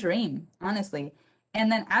achieve their dream, honestly.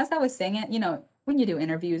 And then as I was saying it, you know, when you do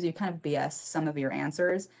interviews, you kind of BS some of your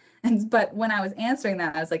answers. And but when I was answering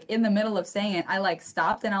that, I was like in the middle of saying it, I like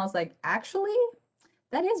stopped and I was like, actually,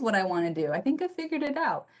 that is what I want to do. I think I figured it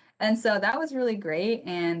out. And so that was really great.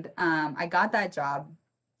 And I got that job,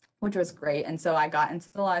 which was great. And so I got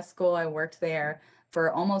into the law school. I worked there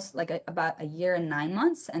for almost like about a year and 9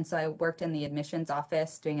 months. And so I worked in the admissions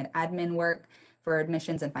office doing an admin work for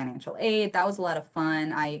admissions and financial aid. That was a lot of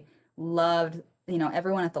fun. I loved, you know,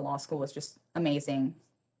 everyone at the law school was just amazing.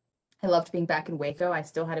 I loved being back in Waco. I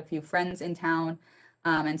still had a few friends in town.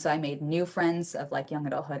 And so I made new friends of like young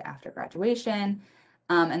adulthood after graduation.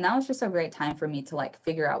 And that was just a great time for me to like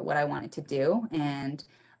figure out what I wanted to do. And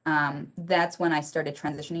that's when I started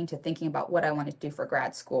transitioning to thinking about what I wanted to do for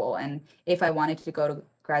grad school and if I wanted to go to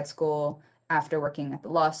grad school after working at the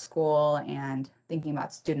law school and thinking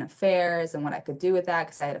about student affairs and what I could do with that,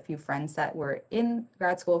 because I had a few friends that were in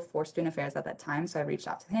grad school for student affairs at that time. So I reached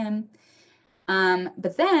out to him.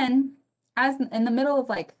 But then, as in the middle of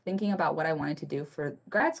like thinking about what I wanted to do for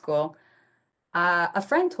grad school, a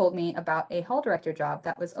friend told me about a hall director job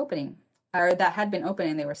that was opening, or that had been open,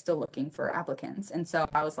 and they were still looking for applicants. And so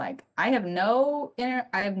I was like, I have no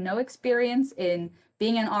experience in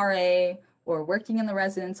being an RA or working in the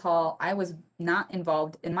residence hall. I was not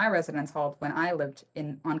involved in my residence hall when I lived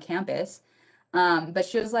on campus. But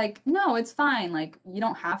she was like, no, it's fine. Like, you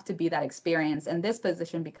don't have to be that experienced. And this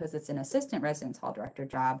position, because it's an assistant residence hall director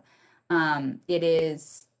job, it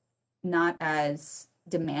is not as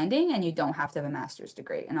demanding and you don't have to have a master's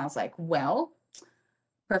degree. And I was like, well,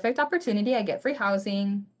 perfect opportunity. I get free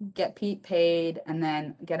housing, get paid, and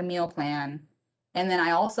then get a meal plan. And then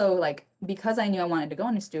I also like, because I knew I wanted to go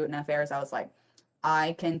into student affairs, I was like,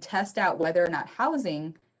 I can test out whether or not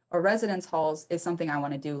housing or residence halls is something I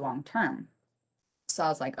want to do long term. So I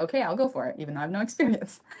was like, okay, I'll go for it, even though I have no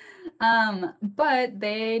experience. But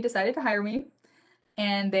they decided to hire me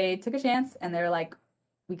and they took a chance and they're like,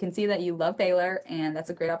 we can see that you love Baylor and that's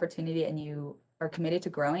a great opportunity and you are committed to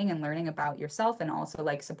growing and learning about yourself and also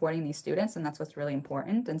like supporting these students. And that's what's really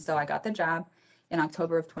important. And so I got the job in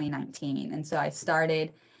October of 2019. And so I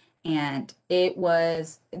started, and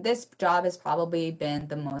this job has probably been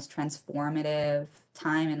the most transformative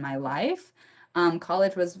time in my life.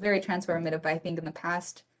 College was very transformative, but I think in the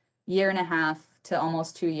past year and a half to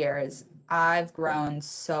almost 2 years, I've grown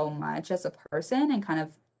so much as a person and kind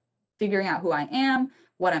of figuring out who I am,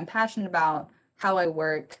 what I'm passionate about, how I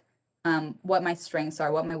work, what my strengths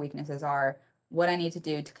are, what my weaknesses are, what I need to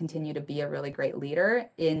do to continue to be a really great leader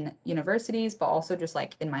in universities, but also just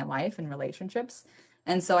like in my life and relationships.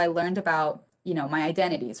 And so I learned about, you know, my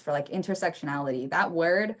identities for like intersectionality. That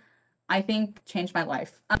word, I think, changed my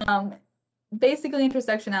life. Basically,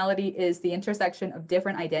 intersectionality is the intersection of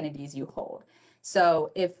different identities you hold.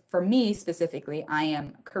 So if for me specifically, I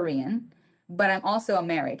am Korean, but I'm also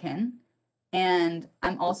American and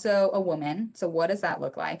I'm also a woman. So what does that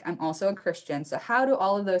look like? I'm also a Christian. So how do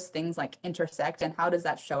all of those things like intersect and how does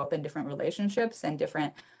that show up in different relationships and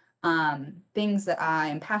different things that I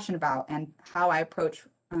am passionate about and how I approach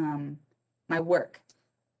my work?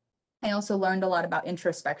 I also learned a lot about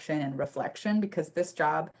introspection and reflection because this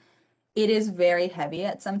job, it is very heavy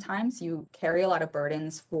at sometimes. You carry a lot of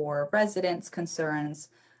burdens for residents' concerns,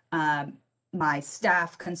 my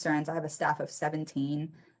staff concerns. I have a staff of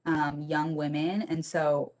 17 young women. And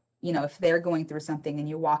so, you know, if they're going through something and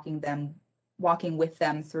you're walking with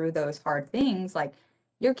them through those hard things, like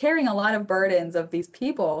you're carrying a lot of burdens of these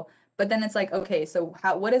people. But then it's like, okay, so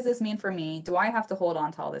what does this mean for me? Do I have to hold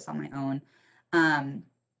on to all this on my own?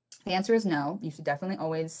 The answer is no. You should definitely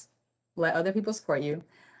always let other people support you.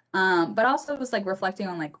 But also it was like reflecting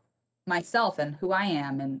on like myself and who I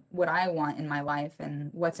am and what I want in my life and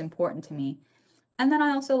what's important to me. And then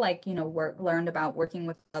I also like, you know, learned about working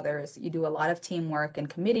with others. You do a lot of teamwork and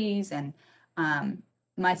committees and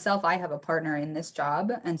myself, I have a partner in this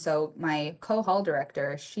job. And so my co-hall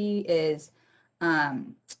director, she is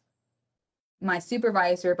um, my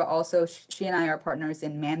supervisor, but also she and I are partners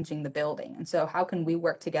in managing the building. And so how can we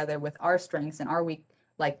work together with our strengths and our weak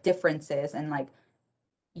like differences and like,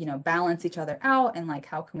 you know, balance each other out, and like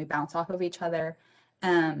how can we bounce off of each other?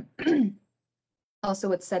 Um, also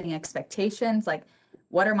with setting expectations, like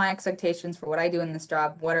what are my expectations for what I do in this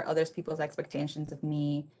job? What are others people's expectations of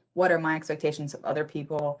me? What are my expectations of other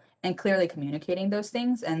people? And clearly communicating those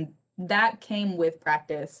things. And that came with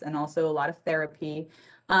practice and also a lot of therapy.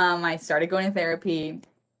 I started going to therapy,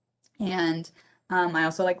 and I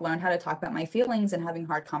also like learned how to talk about my feelings and having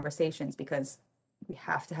hard conversations, because we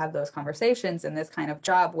have to have those conversations in this kind of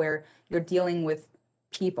job where you're dealing with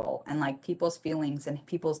people and like people's feelings and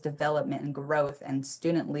people's development and growth and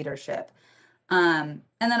student leadership. And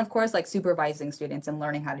then of course, like supervising students and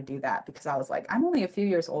learning how to do that, because I was like, I'm only a few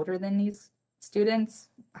years older than these students.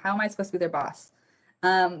 How am I supposed to be their boss?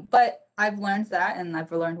 But I've learned that, and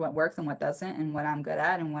I've learned what works and what doesn't, and what I'm good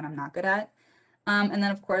at and what I'm not good at. And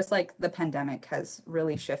then of course, like the pandemic has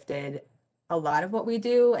really shifted a lot of what we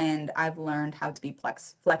do, and I've learned how to be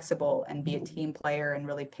flexible and be a team player and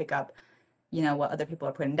really pick up, you know, what other people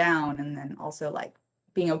are putting down, and then also like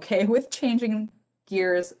being okay with changing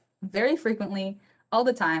gears very frequently, all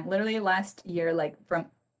the time. Literally last year, like from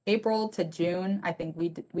April to June, I think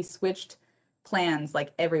we switched plans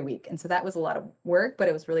like every week, and so that was a lot of work, but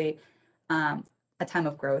it was really um, a time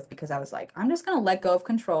of growth, because I was like, I'm just gonna let go of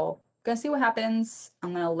control, gonna see what happens.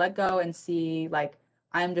 I'm gonna let go and see, like,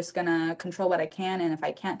 I'm just gonna control what I can, and if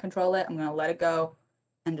I can't control it, I'm gonna let it go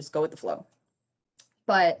and just go with the flow.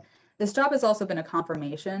 But this job has also been a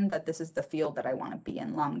confirmation that this is the field that I want to be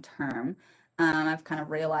in long term. I've kind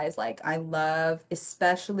of realized like I love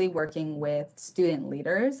especially working with student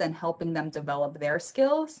leaders and helping them develop their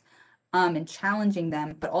skills, and challenging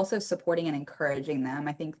them, but also supporting and encouraging them.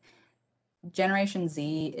 I think Generation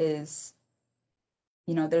Z is,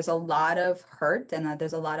 you know, there's a lot of hurt, and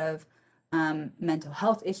there's a lot of mental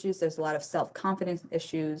health issues. There's a lot of self-confidence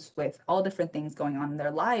issues with all different things going on in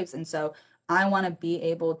their lives. And so I want to be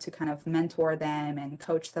able to kind of mentor them and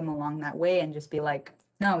coach them along that way, and just be like,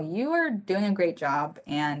 no, you are doing a great job,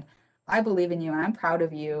 and I believe in you, and I'm proud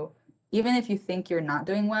of you. Even if you think you're not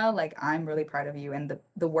doing well, like I'm really proud of you and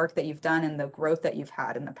the work that you've done and the growth that you've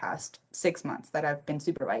had in the past 6 months that I've been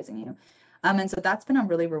supervising you. And so that's been a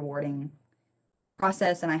really rewarding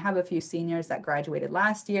process. And I have a few seniors that graduated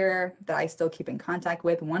last year that I still keep in contact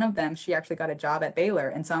with. One of them, she actually got a job at Baylor.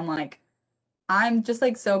 And so I'm like, I'm just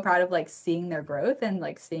like so proud of like seeing their growth and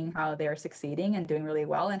like seeing how they're succeeding and doing really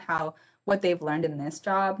well, and how what they've learned in this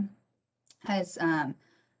job has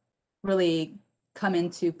really come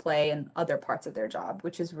into play in other parts of their job,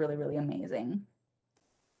 which is really, really amazing.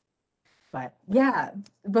 But yeah,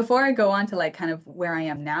 before I go on to like kind of where I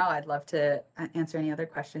am now, I'd love to answer any other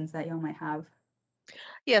questions that y'all might have.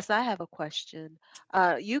 Yes, I have a question.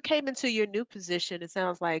 You came into your new position, it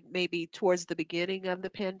sounds like maybe towards the beginning of the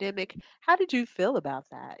pandemic. How did you feel about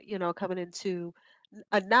that? You know, coming into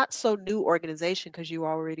a not so new organization because you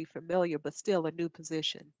were already familiar, but still a new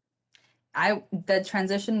position. The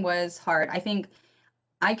transition was hard. I think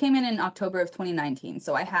I came in October of 2019,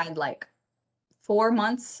 so I had like 4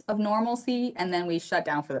 months of normalcy, and then we shut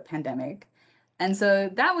down for the pandemic. And so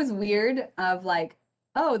that was weird of like,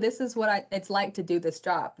 oh, this is what it's like to do this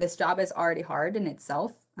job. This job is already hard in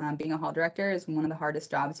itself. Being a hall director is one of the hardest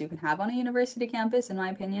jobs you can have on a university campus, in my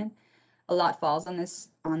opinion. A lot falls on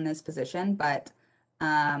this position, but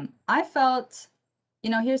I felt, you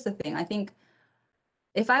know, here's the thing. I think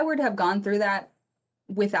if I were to have gone through that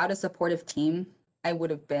without a supportive team, I would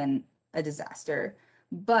have been a disaster.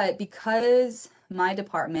 But because my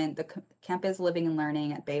department, the Campus Living and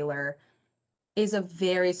Learning at Baylor, is a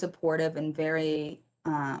very supportive and very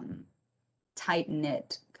tight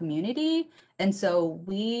knit community. And so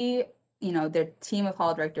we, you know, their team of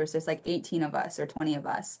hall directors, there's like 18 of us or 20 of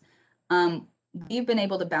us. Um, we've been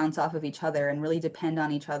able to bounce off of each other and really depend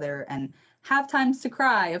on each other, and have times to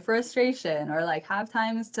cry of frustration, or like have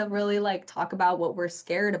times to really like talk about what we're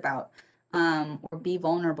scared about, or be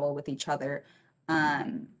vulnerable with each other,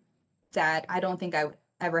 um, that I don't think I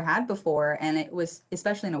ever had before. And it was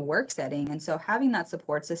especially in a work setting. And so having that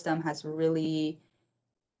support system has really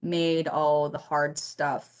made all the hard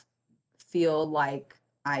stuff feel like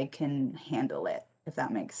I can handle it, if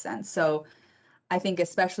that makes sense. So I think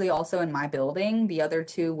especially also in my building, the other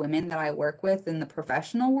two women that I work with in the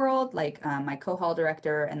professional world, like my co-hall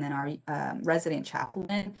director and then our resident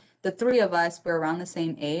chaplain, the three of us were around the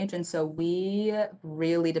same age, and so we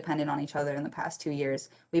really depended on each other in the past 2 years.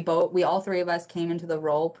 We all three of us came into the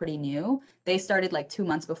role pretty new. They started like 2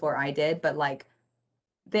 months before I did, but like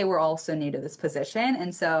they were also new to this position,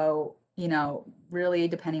 and so really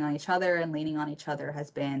depending on each other and leaning on each other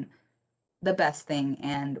has been the best thing.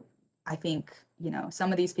 And I think,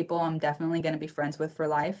 some of these people I'm definitely going to be friends with for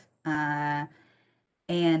life. And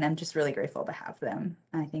I'm just really grateful to have them.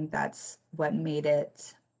 I think that's what made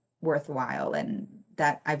it worthwhile and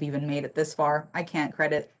that I've even made it this far. I can't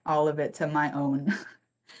credit all of it to my own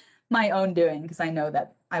my own doing because I know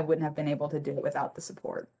that I wouldn't have been able to do it without the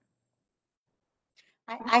support.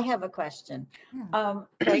 I have a question. Yeah.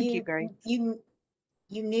 Thank you, Grace. You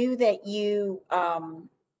knew that you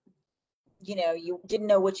didn't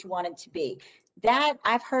know what you wanted to be. That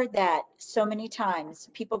I've heard that so many times,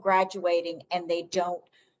 people graduating and they don't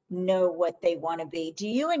know what they want to be. Do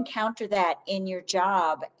you encounter that in your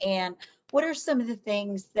job? And what are some of the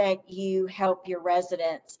things that you help your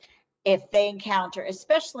residents if they encounter,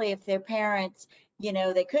 especially if their parents,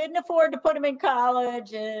 they couldn't afford to put them in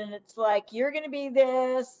college and it's like, you're going to be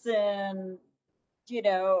this and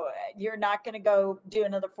you're not going to go do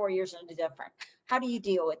another 4 years into different. How do you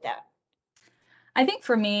deal with that? I think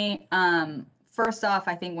for me, first off,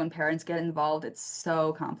 I think when parents get involved, it's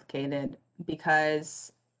so complicated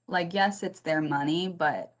because, like, yes, it's their money,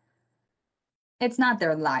 but it's not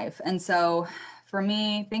their life. And so for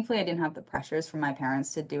me, thankfully, I didn't have the pressures from my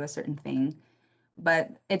parents to do a certain thing.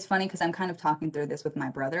 But it's funny because I'm kind of talking through this with my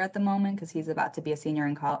brother at the moment because he's about to be a senior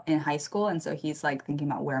in high school. And so he's like thinking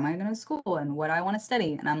about where am I going to school and what I want to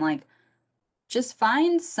study. And I'm like, just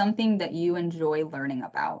find something that you enjoy learning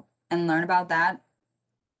about and learn about that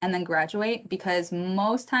and then graduate because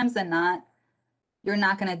most times than not, you're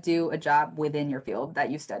not going to do a job within your field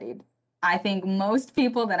that you studied. I think most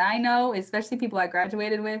people that I know, especially people I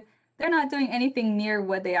graduated with, they're not doing anything near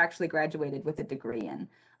what they actually graduated with a degree in.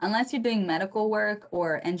 Unless you're doing medical work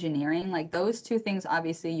or engineering, like those two things,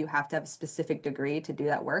 obviously you have to have a specific degree to do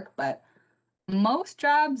that work, but most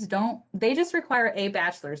jobs don't, they just require a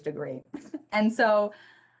bachelor's degree. And so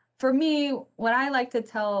for me, what I like to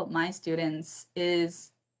tell my students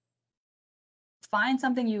is find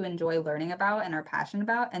something you enjoy learning about and are passionate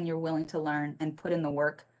about, and you're willing to learn and put in the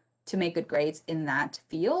work to make good grades in that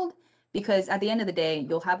field. Because at the end of the day,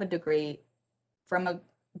 you'll have a degree from a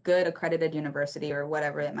good accredited university or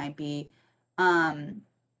whatever it might be. And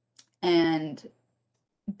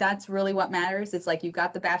that's really what matters. It's like you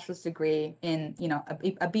got the bachelor's degree in,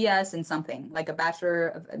 a BS in something, like a bachelor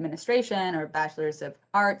of administration or a bachelor's of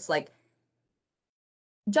arts. Like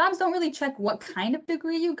jobs don't really check what kind of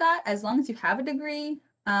degree you got as long as you have a degree,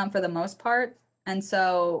 for the most part. And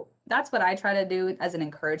so that's what I try to do as an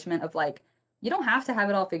encouragement of like, you don't have to have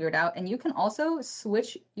it all figured out. And you can also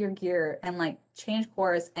switch your gear and like change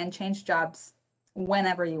course and change jobs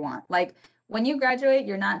whenever you want. Like when you graduate,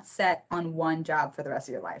 you're not set on one job for the rest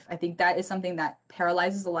of your life. I think that is something that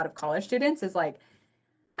paralyzes a lot of college students is like,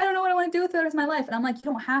 I don't know what I want to do with the rest of my life. And I'm like, you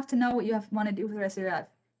don't have to know what you want to do for the rest of your life.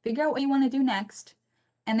 Figure out what you want to do next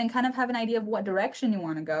and then kind of have an idea of what direction you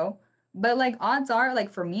want to go. But like odds are,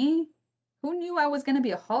 like for me, who knew I was going to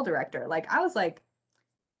be a hall director? Like I was like,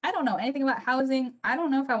 I don't know anything about housing. I don't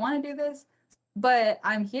know if I want to do this, but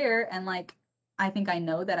I'm here and like I think I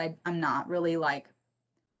know that I'm not really like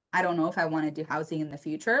I don't know if I want to do housing in the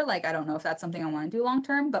future. Like I don't know if that's something I want to do long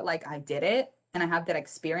term, but like I did it and I have that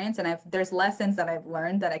experience and there's lessons that I've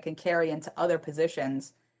learned that I can carry into other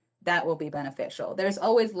positions that will be beneficial. There's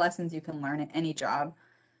always lessons you can learn in any job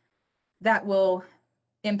that will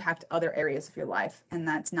impact other areas of your life. And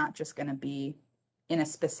that's not just going to be in a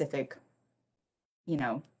specific,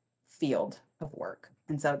 field of work.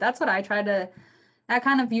 And so that's what that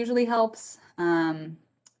kind of usually helps.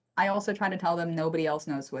 I also try to tell them nobody else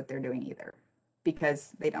knows what they're doing either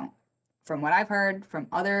because they don't. From what I've heard from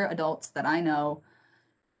other adults that I know,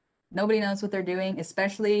 nobody knows what they're doing,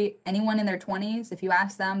 especially anyone in their 20s. If you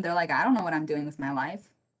ask them, they're like, I don't know what I'm doing with my life,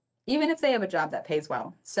 even if they have a job that pays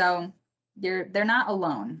well. So they're not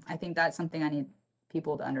alone. I think that's something I need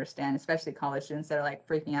people to understand, especially college students that are like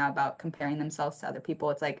freaking out about comparing themselves to other people.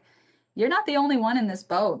 It's like, you're not the only one in this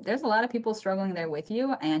boat. There's a lot of people struggling there with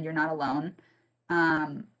you and you're not alone.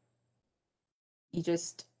 You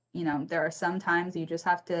just, there are some times you just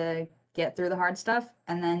have to get through the hard stuff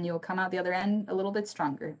and then you'll come out the other end a little bit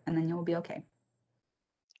stronger and then you'll be okay.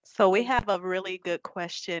 So we have a really good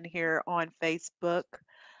question here on Facebook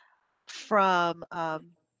from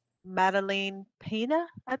Madeline Pena,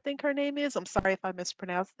 I think her name is. I'm sorry if I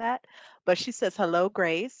mispronounced that. But she says, hello,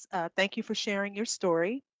 Grace. Thank you for sharing your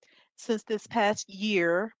story. Since this past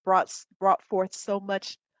year brought forth so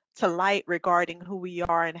much to light regarding who we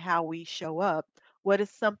are and how we show up, what is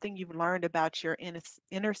something you've learned about your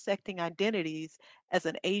intersecting identities as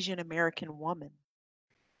an Asian American woman?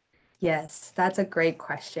 Yes, that's a great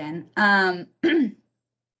question. I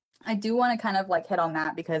do want to kind of like hit on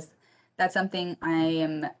that because that's something I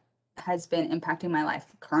am has been impacting my life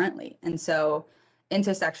currently. And so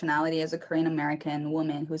intersectionality as a Korean American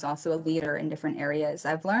woman who's also a leader in different areas,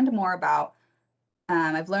 I've learned more about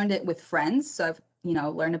I've learned it with friends. So I've,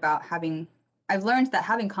 learned about I've learned that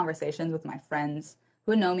having conversations with my friends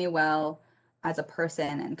who know me well as a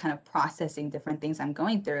person and kind of processing different things I'm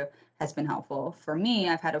going through has been helpful. For me,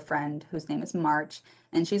 I've had a friend whose name is March,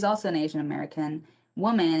 and she's also an Asian American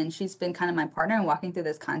woman. And she's been kind of my partner in walking through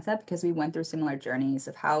this concept because we went through similar journeys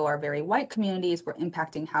of how our very white communities were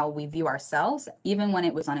impacting how we view ourselves, even when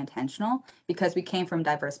it was unintentional, because we came from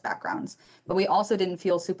diverse backgrounds. But we also didn't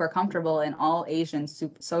feel super comfortable in all Asian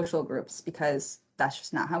social groups because that's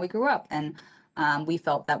just not how we grew up. And we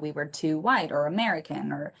felt that we were too white or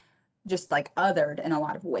American or just like othered in a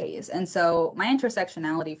lot of ways. And so my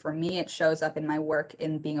intersectionality for me, it shows up in my work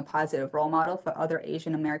in being a positive role model for other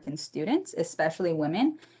Asian American students, especially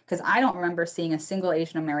women, because I don't remember seeing a single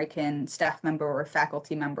Asian American staff member or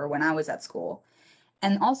faculty member when I was at school.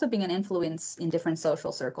 And also being an influence in different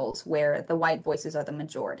social circles where the white voices are the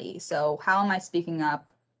majority. So how am I speaking up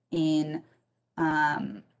in,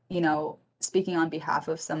 speaking on behalf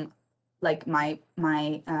of some like my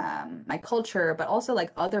culture, but also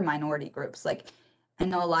like other minority groups. Like I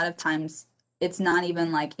know a lot of times it's not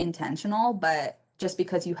even like intentional, but just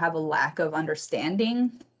because you have a lack of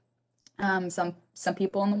understanding, some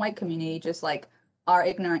people in the white community just like are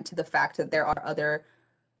ignorant to the fact that there are other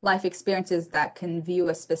life experiences that can view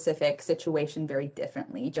a specific situation very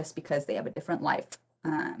differently just because they have a different life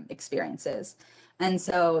experiences. And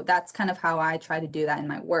so that's kind of how I try to do that in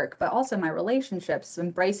my work, but also my relationships,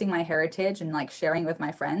 embracing my heritage and like sharing with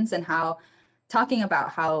my friends and how talking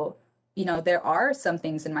about how, there are some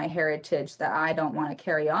things in my heritage that I don't want to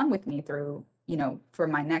carry on with me through, for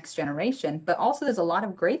my next generation. But also there's a lot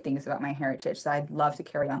of great things about my heritage that I'd love to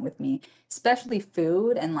carry on with me, especially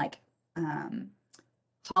food and like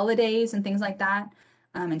holidays and things like that.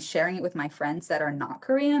 And sharing it with my friends that are not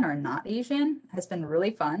Korean or not Asian has been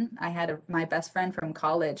really fun. I had my best friend from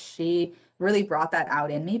college. She really brought that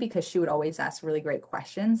out in me because she would always ask really great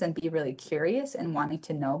questions and be really curious and wanting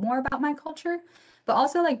to know more about my culture, but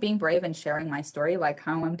also like being brave and sharing my story, like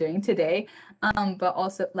how I'm doing today. But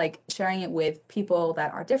also like sharing it with people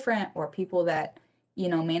that are different or people that,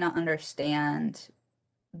 may not understand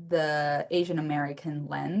the Asian American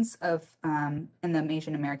lens of and the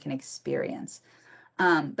Asian American experience.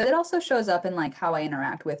 But it also shows up in like how I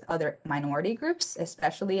interact with other minority groups,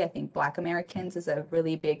 especially I think Black Americans is a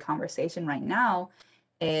really big conversation right now,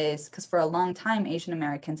 is because for a long time Asian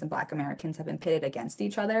Americans and Black Americans have been pitted against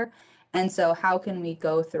each other. And so how can we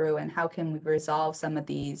go through and how can we resolve some of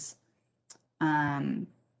these um,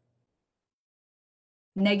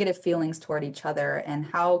 negative feelings toward each other, and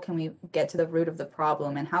how can we get to the root of the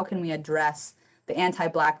problem, and how can we address the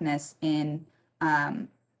anti-blackness in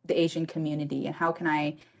the Asian community, and how can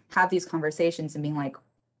I have these conversations and being like,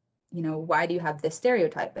 why do you have this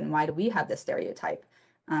stereotype and why do we have this stereotype,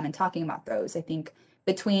 and talking about those. I think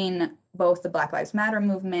between both the Black Lives Matter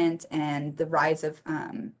movement and the rise of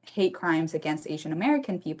hate crimes against Asian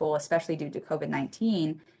American people, especially due to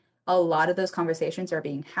COVID-19, a lot of those conversations are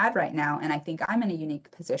being had right now. And I think I'm in a unique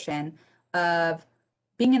position of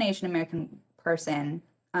being an Asian American person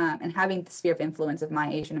and having the sphere of influence of my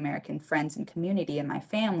Asian American friends and community and my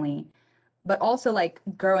family, but also like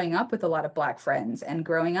growing up with a lot of Black friends and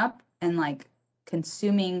growing up and like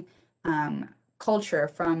consuming culture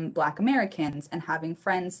from Black Americans and having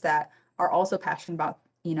friends that are also passionate about,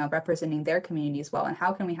 representing their community as well. And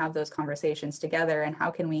how can we have those conversations together, and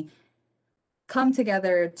how can we come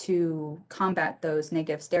together to combat those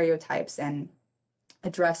negative stereotypes and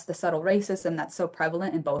address the subtle racism that's so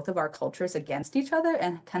prevalent in both of our cultures against each other,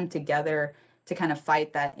 and come together to kind of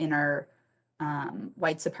fight that inner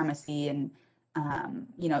white supremacy and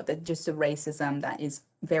just the racism that is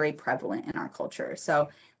very prevalent in our culture. So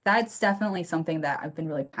that's definitely something that I've been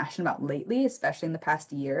really passionate about lately, especially in the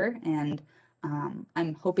past year. And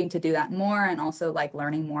I'm hoping to do that more, and also like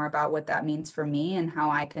learning more about what that means for me and how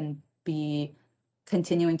I can be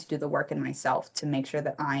continuing to do the work in myself to make sure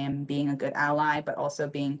that I am being a good ally, but also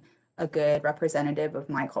being a good representative of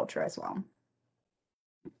my culture as well.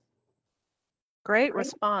 Great Great.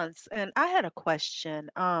 response. And I had a question.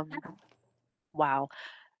 Wow.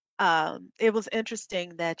 It was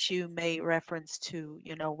interesting that you made reference to,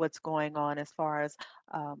 what's going on as far as,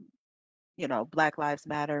 um, Black Lives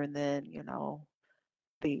Matter, and then,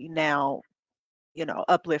 the now,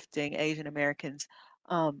 uplifting Asian Americans.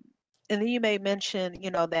 Um, and then you may mention,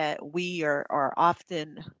 that we are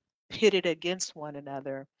often pitted against one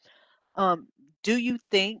another. Um, do you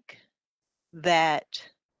think that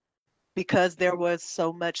because there was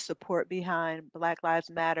so much support behind Black Lives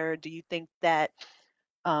Matter, do you think that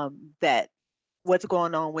that what's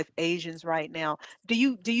going on with Asians right now, do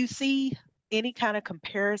you see any kind of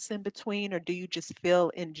comparison between, or do you just feel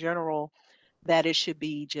in general that it should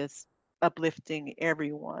be just uplifting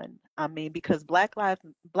everyone? I mean, because Black Lives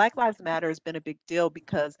Matter has been a big deal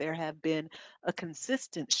because there have been a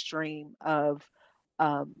consistent stream of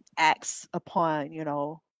acts upon,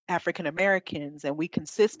 African Americans, and we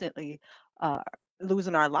consistently uh,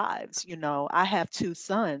 losing our lives. I have two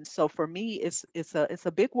sons, so for me, it's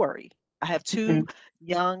a big worry. I have two Mhm.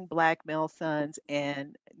 young Black male sons,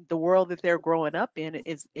 and the world that they're growing up in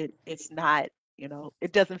it's not,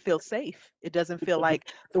 it doesn't feel safe. It doesn't feel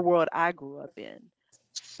like the world I grew up in.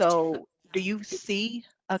 So, do you see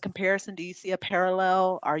a comparison? Do you see a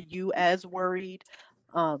parallel? Are you as worried?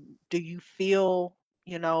 Do you feel,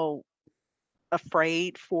 you know,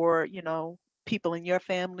 afraid for, people in your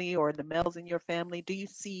family or the males in your family? Do you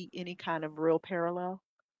see any kind of real parallel?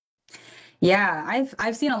 Yeah,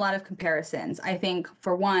 I've seen a lot of comparisons. I think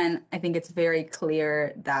for one, I think it's very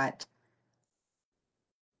clear that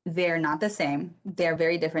they're not the same. They're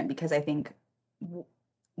very different because I think,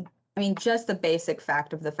 I mean, just the basic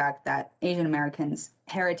fact of the fact that Asian Americans'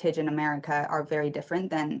 heritage in America are very different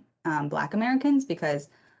than Black Americans, because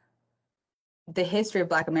the history of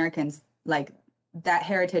Black Americans, like that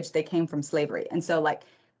heritage, they came from slavery. And so, like,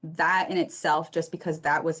 that in itself, just because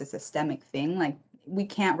that was a systemic thing, like, we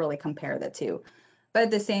can't really compare the two. But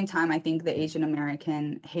at the same time, I think the Asian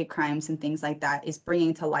American hate crimes and things like that is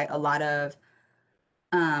bringing to light a lot of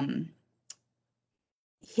um,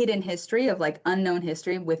 hidden history, of like unknown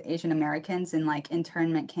history with Asian Americans in like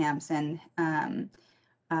internment camps, and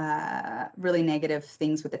really negative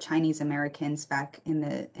things with the Chinese Americans back in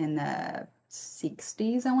the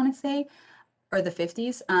 60s, I want to say, or the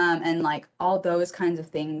 50s, and like all those kinds of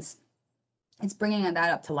things. It's bringing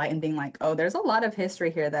that up to light and being like, oh, there's a lot of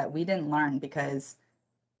history here that we didn't learn because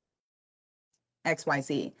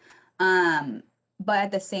XYZ. Um, but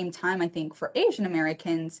at the same time, I think for Asian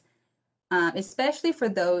Americans, especially for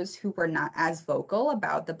those who were not as vocal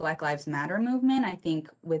about the Black Lives Matter movement, I think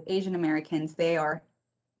with Asian Americans, they are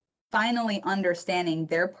finally understanding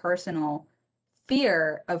their personal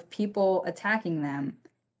fear of people attacking them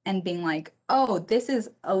and being like, oh, this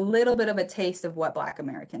is a little bit of a taste of what Black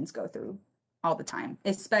Americans go through all the time,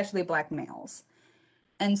 especially Black males.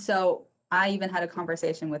 And so I even had a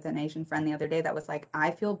conversation with an Asian friend the other day that was like,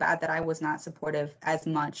 I feel bad that I was not supportive as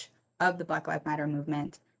much of the Black Lives Matter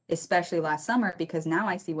movement, especially last summer, because now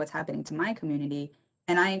I see what's happening to my community,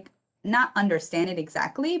 and I not understand it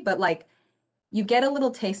exactly, but like you get a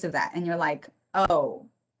little taste of that and you're like, oh,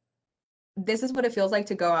 this is what it feels like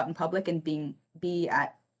to go out in public and being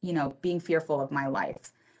fearful of my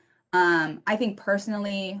life. I think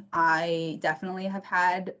personally, I definitely have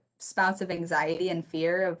had spouts of anxiety and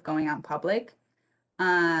fear of going out in public.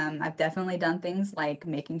 I've definitely done things like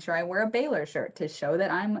making sure I wear a Baylor shirt to show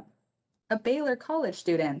that I'm a Baylor college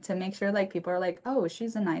student, to make sure like people are like, oh,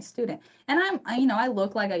 she's a nice student. And I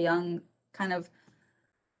look like a young kind of,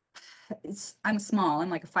 I'm small. I'm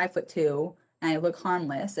like a 5'2", and I look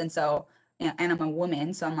harmless. And so, and I'm a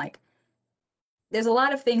woman. So I'm like, there's a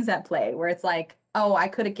lot of things at play where it's like, oh, I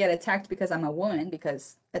could get attacked because I'm a woman,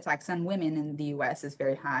 because attacks on women in the US is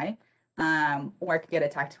very high. Or I could get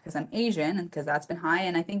attacked because I'm Asian, and because that's been high.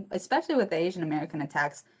 And I think, especially with the Asian American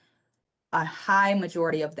attacks, a high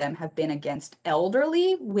majority of them have been against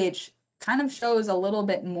elderly, which kind of shows a little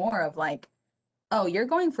bit more of like, oh, you're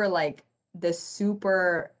going for like the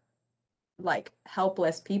super like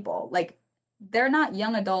helpless people. Like they're not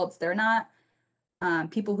young adults. They're not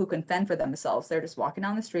people who can fend for themselves. They're just walking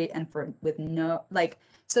down the street and for with no like.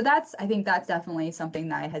 So I think that's definitely something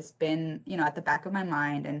that has been, at the back of my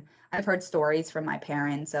mind. And I've heard stories from my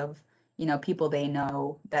parents of, people they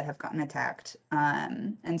know that have gotten attacked.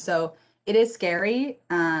 And so it is scary.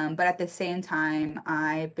 But at the same time,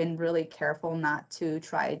 I've been really careful not to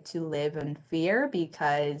try to live in fear,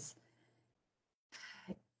 because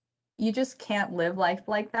you just can't live life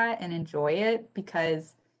like that and enjoy it,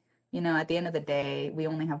 because at the end of the day, we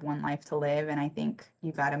only have one life to live, and I think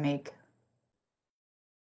you got to make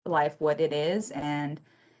life what it is. And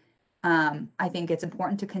I think it's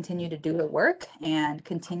important to continue to do the work and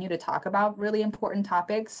continue to talk about really important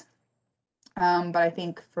topics. But I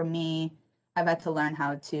think for me, I've had to learn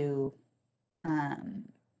how to um,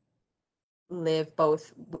 live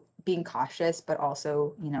both being cautious, but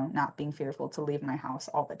also, not being fearful to leave my house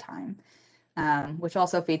all the time. Which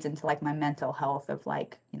also feeds into like my mental health of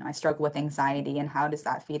like, I struggle with anxiety and how does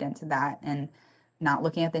that feed into that? And not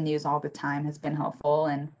looking at the news all the time has been helpful.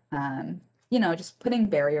 And, just putting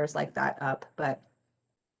barriers like that up. But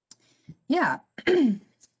yeah.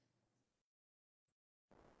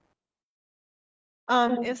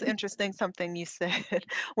 It's interesting something you said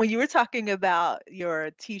when you were talking about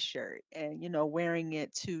your t-shirt and wearing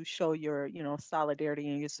it to show your solidarity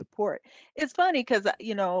and your support. It's funny because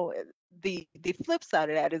the flip side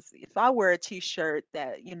of that is if I wear a t-shirt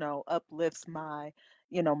that uplifts my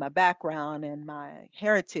my background and my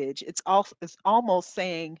heritage, it's almost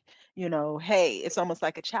saying hey, it's almost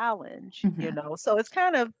like a challenge, Mhm. so it's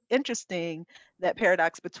kind of interesting, that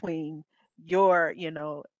paradox between your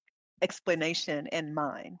explanation in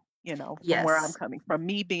mine, from where I'm Yes. coming from,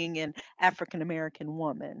 me being an African American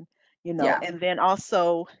woman, Yeah. and then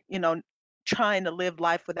also, trying to live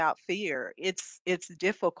life without fear. It's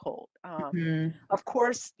difficult. Mhm. Of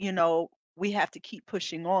course, we have to keep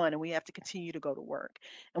pushing on and we have to continue to go to work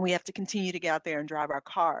and we have to continue to get out there and drive our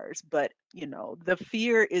cars. But, the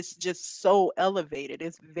fear is just so elevated.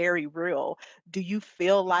 It's very real. Do you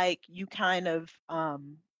feel like you kind of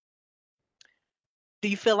do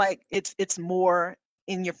you feel like it's more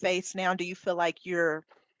in your face now? Do you feel like you're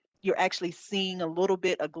actually seeing a little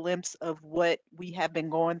bit, a glimpse of what we have been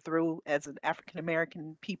going through as an African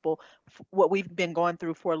American people, what we've been going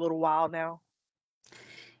through for a little while now?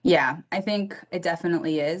 Yeah, I think it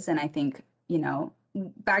definitely is. And I think,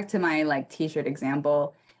 back to my like t-shirt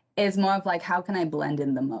example, is more of like, how can I blend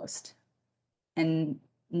in the most? And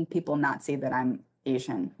people not see that I'm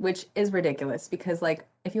Asian, which is ridiculous because like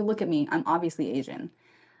if you look at me, I'm obviously Asian.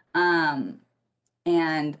 Um,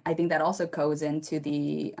 and I think that also goes into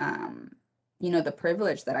the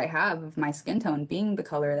privilege that I have of my skin tone being the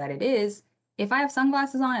color that it is. If I have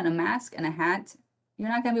sunglasses on and a mask and a hat, you're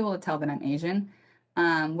not gonna be able to tell that I'm Asian.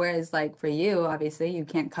 Whereas like for you, obviously you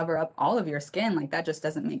can't cover up all of your skin. Like that just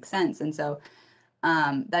doesn't make sense. And so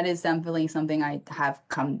that is definitely something I have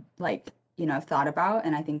come like, I've thought about,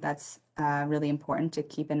 and I think that's really important to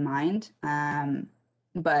keep in mind.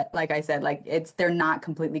 But like I said, like they're not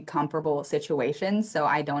completely comparable situations, so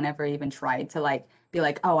I don't ever even try to like be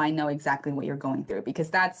like, oh, I know exactly what you're going through because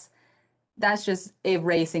that's just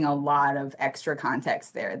erasing a lot of extra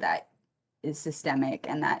context there that is systemic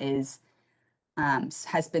and that is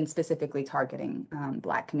has been specifically targeting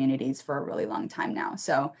Black communities for a really long time now.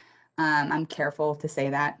 So I'm careful to say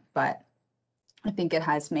that, but I think it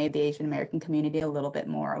has made the Asian American community a little bit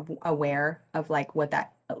more aware of like what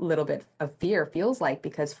that little bit of fear feels like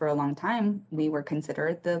because for a long time we were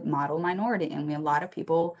considered the model minority and a lot of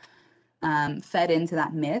people fed into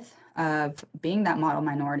that myth of being that model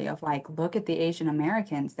minority of like, look at the Asian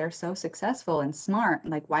Americans, they're so successful and smart.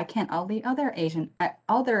 Like, why can't all the other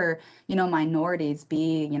other, minorities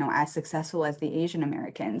be, as successful as the Asian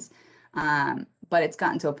Americans? But it's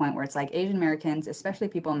gotten to a point where it's like Asian Americans, especially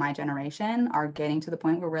people in my generation, are getting to the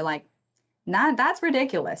point where we're like, nah, that's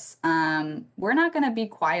ridiculous. We're not going to be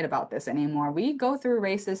quiet about this anymore. We go through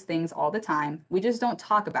racist things all the time. We just don't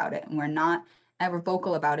talk about it. And we're not ever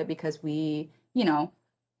vocal about it because in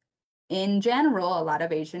general, a lot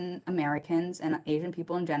of Asian Americans and Asian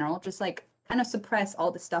people in general just like kind of suppress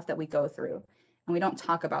all the stuff that we go through and we don't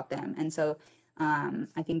talk about them. And so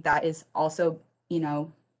I think that is also,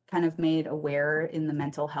 kind of made aware in the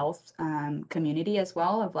mental health community as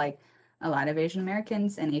well of like a lot of Asian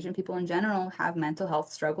Americans and Asian people in general have mental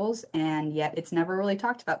health struggles, and yet it's never really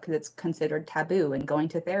talked about because it's considered taboo and going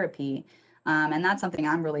to therapy. And that's something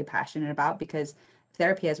I'm really passionate about because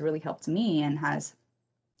therapy has really helped me and has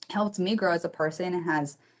helped me grow as a person and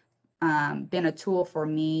has been a tool for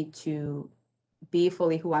me to be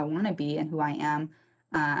fully who I want to be and who I am,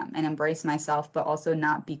 and embrace myself, but also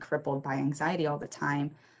not be crippled by anxiety all the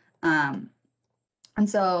time. Um, and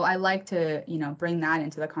so I like to, bring that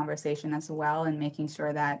into the conversation as well and making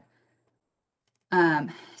sure that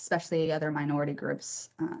especially other minority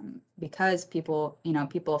groups, because people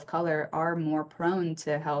of color are more prone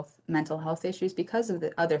to mental health issues because of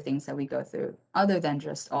the other things that we go through, other than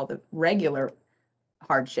just all the regular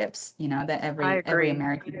hardships, that I every agree.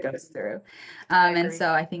 American goes through. I And agree.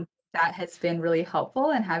 so I think that has been really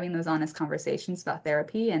helpful and having those honest conversations about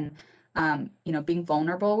therapy and, being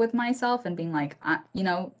vulnerable with myself and being like,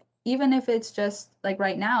 even if it's just like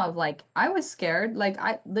right now of like, I was scared, like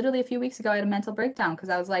I literally a few weeks ago, I had a mental breakdown because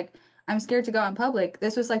I was like, I'm scared to go out in public.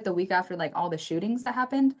 This was like the week after like all the shootings that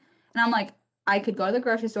happened. And I'm like, I could go to the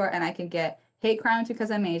grocery store and I could get hate crimes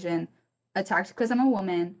because I'm Asian, attacked because I'm a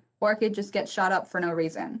woman, or I could just get shot up for no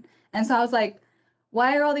reason. And so I was like,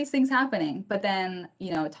 why are all these things happening? But then,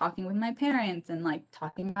 talking with my parents and like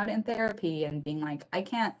talking about it in therapy and being like, I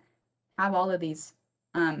can't have all of these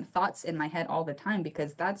thoughts in my head all the time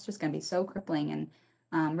because that's just going to be so crippling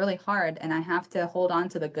and really hard. And I have to hold on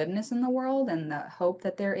to the goodness in the world and the hope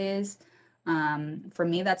that there is. For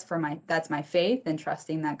me, that's my faith and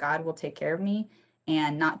trusting that God will take care of me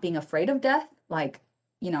and not being afraid of death. Like,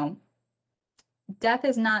 you know, death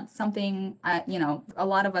is not something a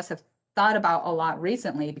lot of us have thought about a lot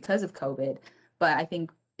recently because of COVID. But I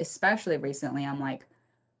think especially recently, I'm like,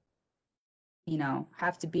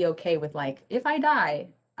 have to be okay with like, if I die,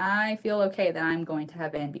 I feel okay that I'm going to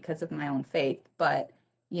heaven because of my own faith. But,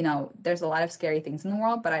 there's a lot of scary things in the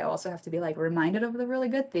world, but I also have to be like reminded of the really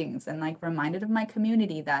good things and like reminded of my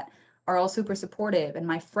community that are all super supportive and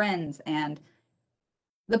my friends and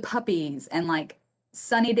the puppies and like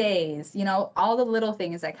sunny days, all the little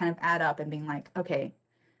things that kind of add up and being like, okay,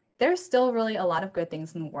 there's still really a lot of good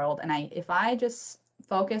things in the world. And if I just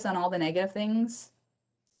focus on all the negative things,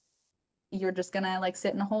 you're just gonna like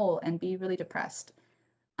sit in a hole and be really depressed.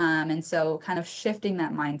 And so kind of shifting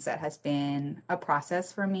that mindset has been a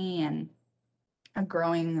process for me and a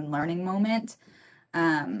growing and learning moment.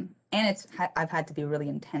 And I've had to be really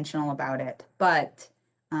intentional about it, but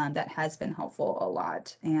that has been helpful a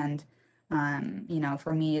lot. And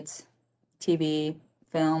for me, it's TV,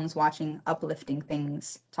 films, watching uplifting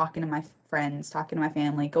things, talking to my friends, talking to my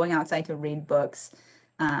family, going outside to read books.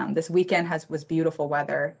 This weekend was beautiful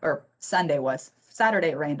weather, or Sunday was. Saturday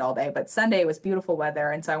it rained all day, but Sunday was beautiful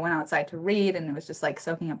weather. And so I went outside to read and it was just like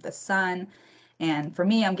soaking up the sun. And for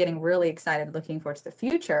me, I'm getting really excited looking forward to the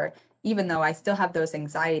future. Even though I still have those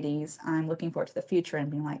anxieties, I'm looking forward to the future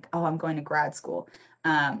and being like, oh, I'm going to grad school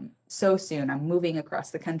so soon. I'm moving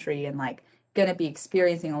across the country and like going to be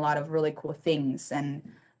experiencing a lot of really cool things and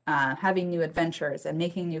having new adventures and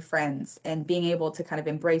making new friends and being able to kind of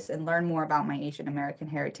embrace and learn more about my Asian American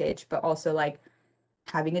heritage, but also like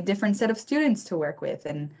having a different set of students to work with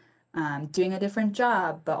and doing a different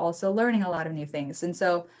job, but also learning a lot of new things. And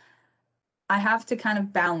so I have to kind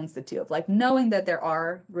of balance the two of like knowing that there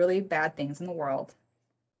are really bad things in the world,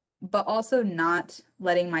 but also not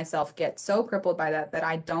letting myself get so crippled by that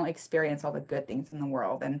I don't experience all the good things in the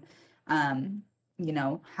world. And,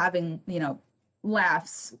 having,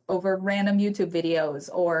 laughs over random YouTube videos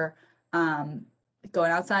or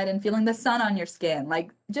going outside and feeling the sun on your skin,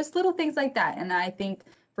 like just little things like that. And I think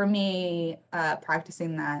for me,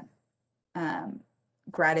 practicing that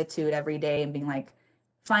gratitude every day and being like,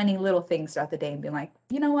 finding little things throughout the day and being like,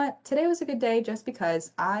 you know what, today was a good day just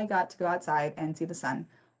because I got to go outside and see the sun.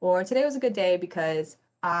 Or today was a good day because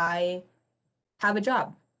I have a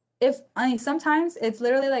job. Sometimes it's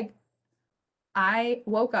literally like I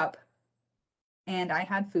woke up and I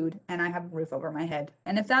had food and I have a roof over my head.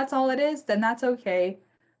 And if that's all it is, then that's okay.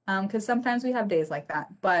 Because sometimes we have days like that.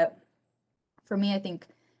 But for me, I think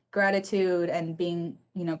gratitude and being,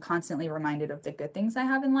 constantly reminded of the good things I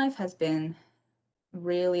have in life has been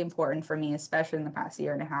really important for me, especially in the past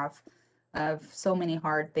year and a half of so many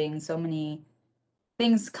hard things, so many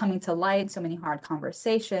things coming to light, so many hard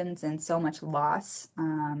conversations, and so much loss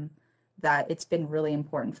that it's been really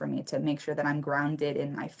important for me to make sure that I'm grounded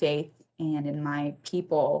in my faith and in my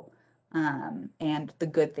people and the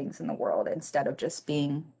good things in the world instead of just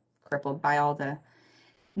being crippled by all the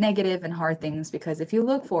negative and hard things, because if you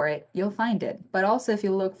look for it, you'll find it. But also if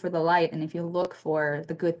you look for the light and if you look for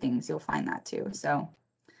the good things, you'll find that too. So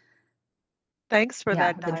Thanks for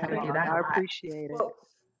yeah, that I've been trying to do dialogue. that a I lot. appreciate it. Well,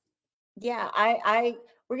 yeah,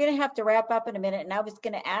 we're gonna have to wrap up in a minute, and I was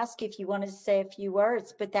gonna ask if you wanted to say a few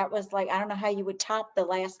words, but that was like, I don't know how you would top the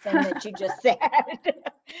last thing that you just said.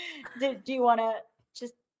 Do you wanna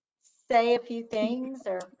just say a few things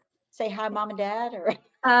or say hi, mom and dad, or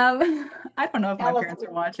I don't know if my tell us? parents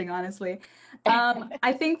are watching, honestly.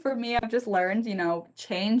 I think for me, I've just learned,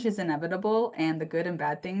 change is inevitable and the good and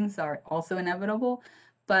bad things are also inevitable,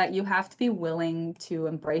 but you have to be willing to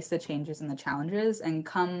embrace the changes and the challenges and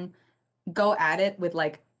go at it with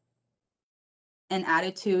like an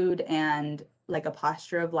attitude and like a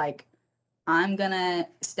posture of like, I'm gonna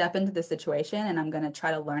step into the situation and I'm gonna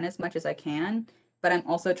try to learn as much as I can. But I'm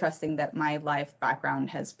also trusting that my life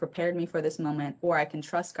background has prepared me for this moment, or I can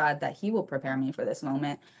trust God that He will prepare me for this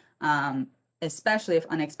moment, um, especially if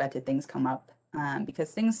unexpected things come up.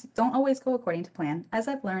 Because things don't always go according to plan, as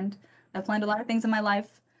I've learned. I've planned a lot of things in my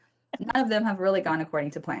life. None of them have really gone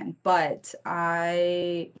according to plan, but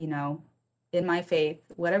I, in my faith,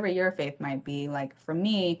 whatever your faith might be, like for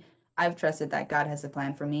me, I've trusted that God has a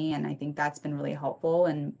plan for me, and I think that's been really helpful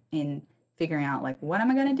in figuring out like what am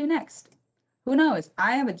I going to do next. Who knows?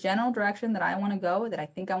 I have a general direction that I want to go, that I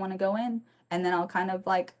think I want to go in, and then I'll kind of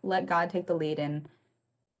like let God take the lead in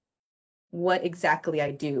what exactly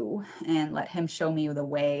I do and let him show me the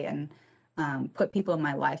way, and put people in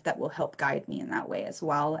my life that will help guide me in that way as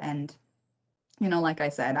well. And, you know, like I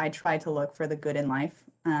said, I try to look for the good in life,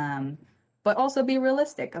 but also be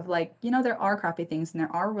realistic of like, you know, there are crappy things and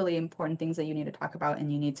there are really important things that you need to talk about.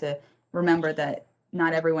 And you need to remember that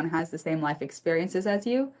not everyone has the same life experiences as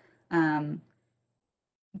you.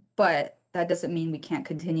 But that doesn't mean we can't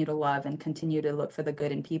continue to love and continue to look for the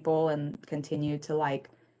good in people and continue to like,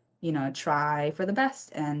 you know, try for the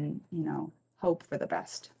best and, you know, hope for the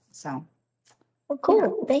best. So, Well,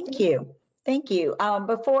 cool. Thank you. Thank you.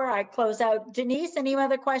 Before I close out, Denise, any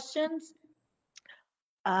other questions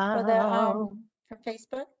for the for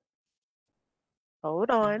Facebook? Hold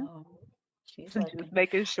on. No, she's Just looking.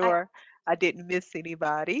 making sure I didn't miss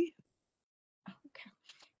anybody. Okay.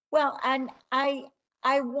 Well, and I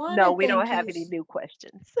want No, to we don't thank have you. any new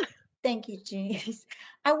questions. Thank you, Janice.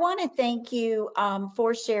 I want to thank you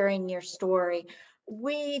for sharing your story.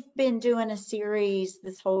 We've been doing a series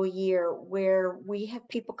this whole year where we have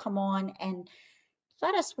people come on and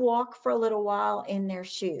let us walk for a little while in their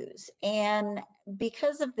shoes. And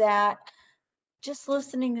because of that, just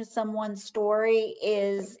listening to someone's story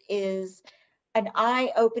is an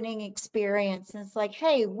eye-opening experience. And it's like,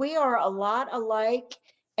 hey, we are a lot alike.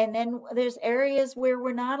 And then there's areas where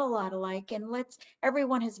we're not a lot alike. And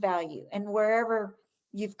everyone has value and wherever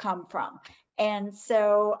you've come from. And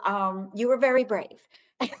so you were very brave.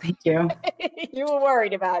 thank you. You were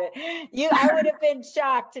worried about it. I would have been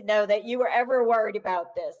shocked to know that you were ever worried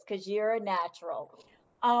about this because you're a natural.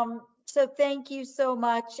 So thank you so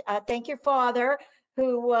much. Thank your father,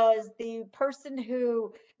 who was the person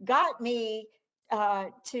who got me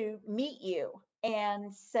to meet you.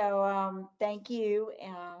 And so thank you,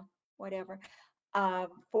 whatever,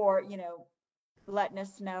 for, you know, letting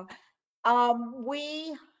us know.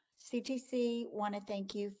 We, CTC, want to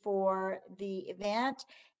thank you for the event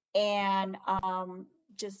and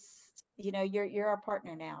just, you know, you're our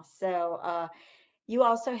partner now. So you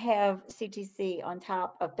also have CTC on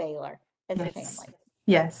top of Baylor as a Yes. family.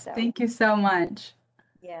 Yes. So Thank you so much.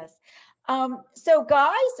 yes. So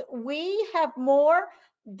guys, we have more.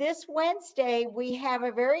 This Wednesday, we have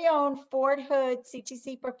our very own Fort Hood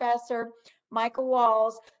CTC professor, Michael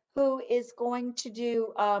Walls, who is going to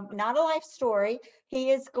do not a life story.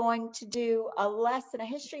 He is going to do a lesson, a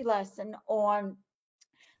history lesson on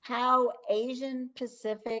how Asian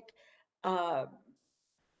Pacific uh,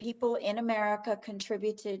 people in America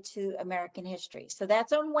contributed to American history. So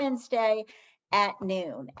that's on Wednesday at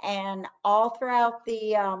noon. And all throughout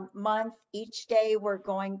the month, each day, we're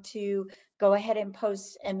going to go ahead and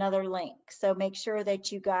post another link. So make sure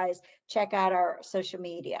that you guys check out our social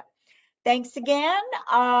media. Thanks again.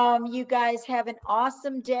 You guys have an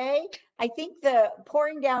awesome day. I think the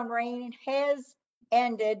pouring down rain has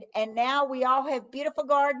ended, and now we all have beautiful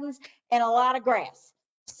gardens and a lot of grass.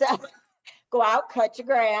 So go out, cut your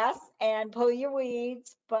grass, and pull your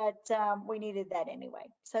weeds. But we needed that anyway.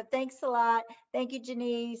 So thanks a lot. Thank you,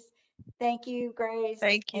 Janice. Thank you, Grace.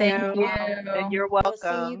 Thank Thank you. you. And you're We'll see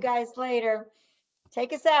you welcome. guys later.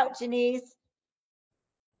 Take us out, Janice.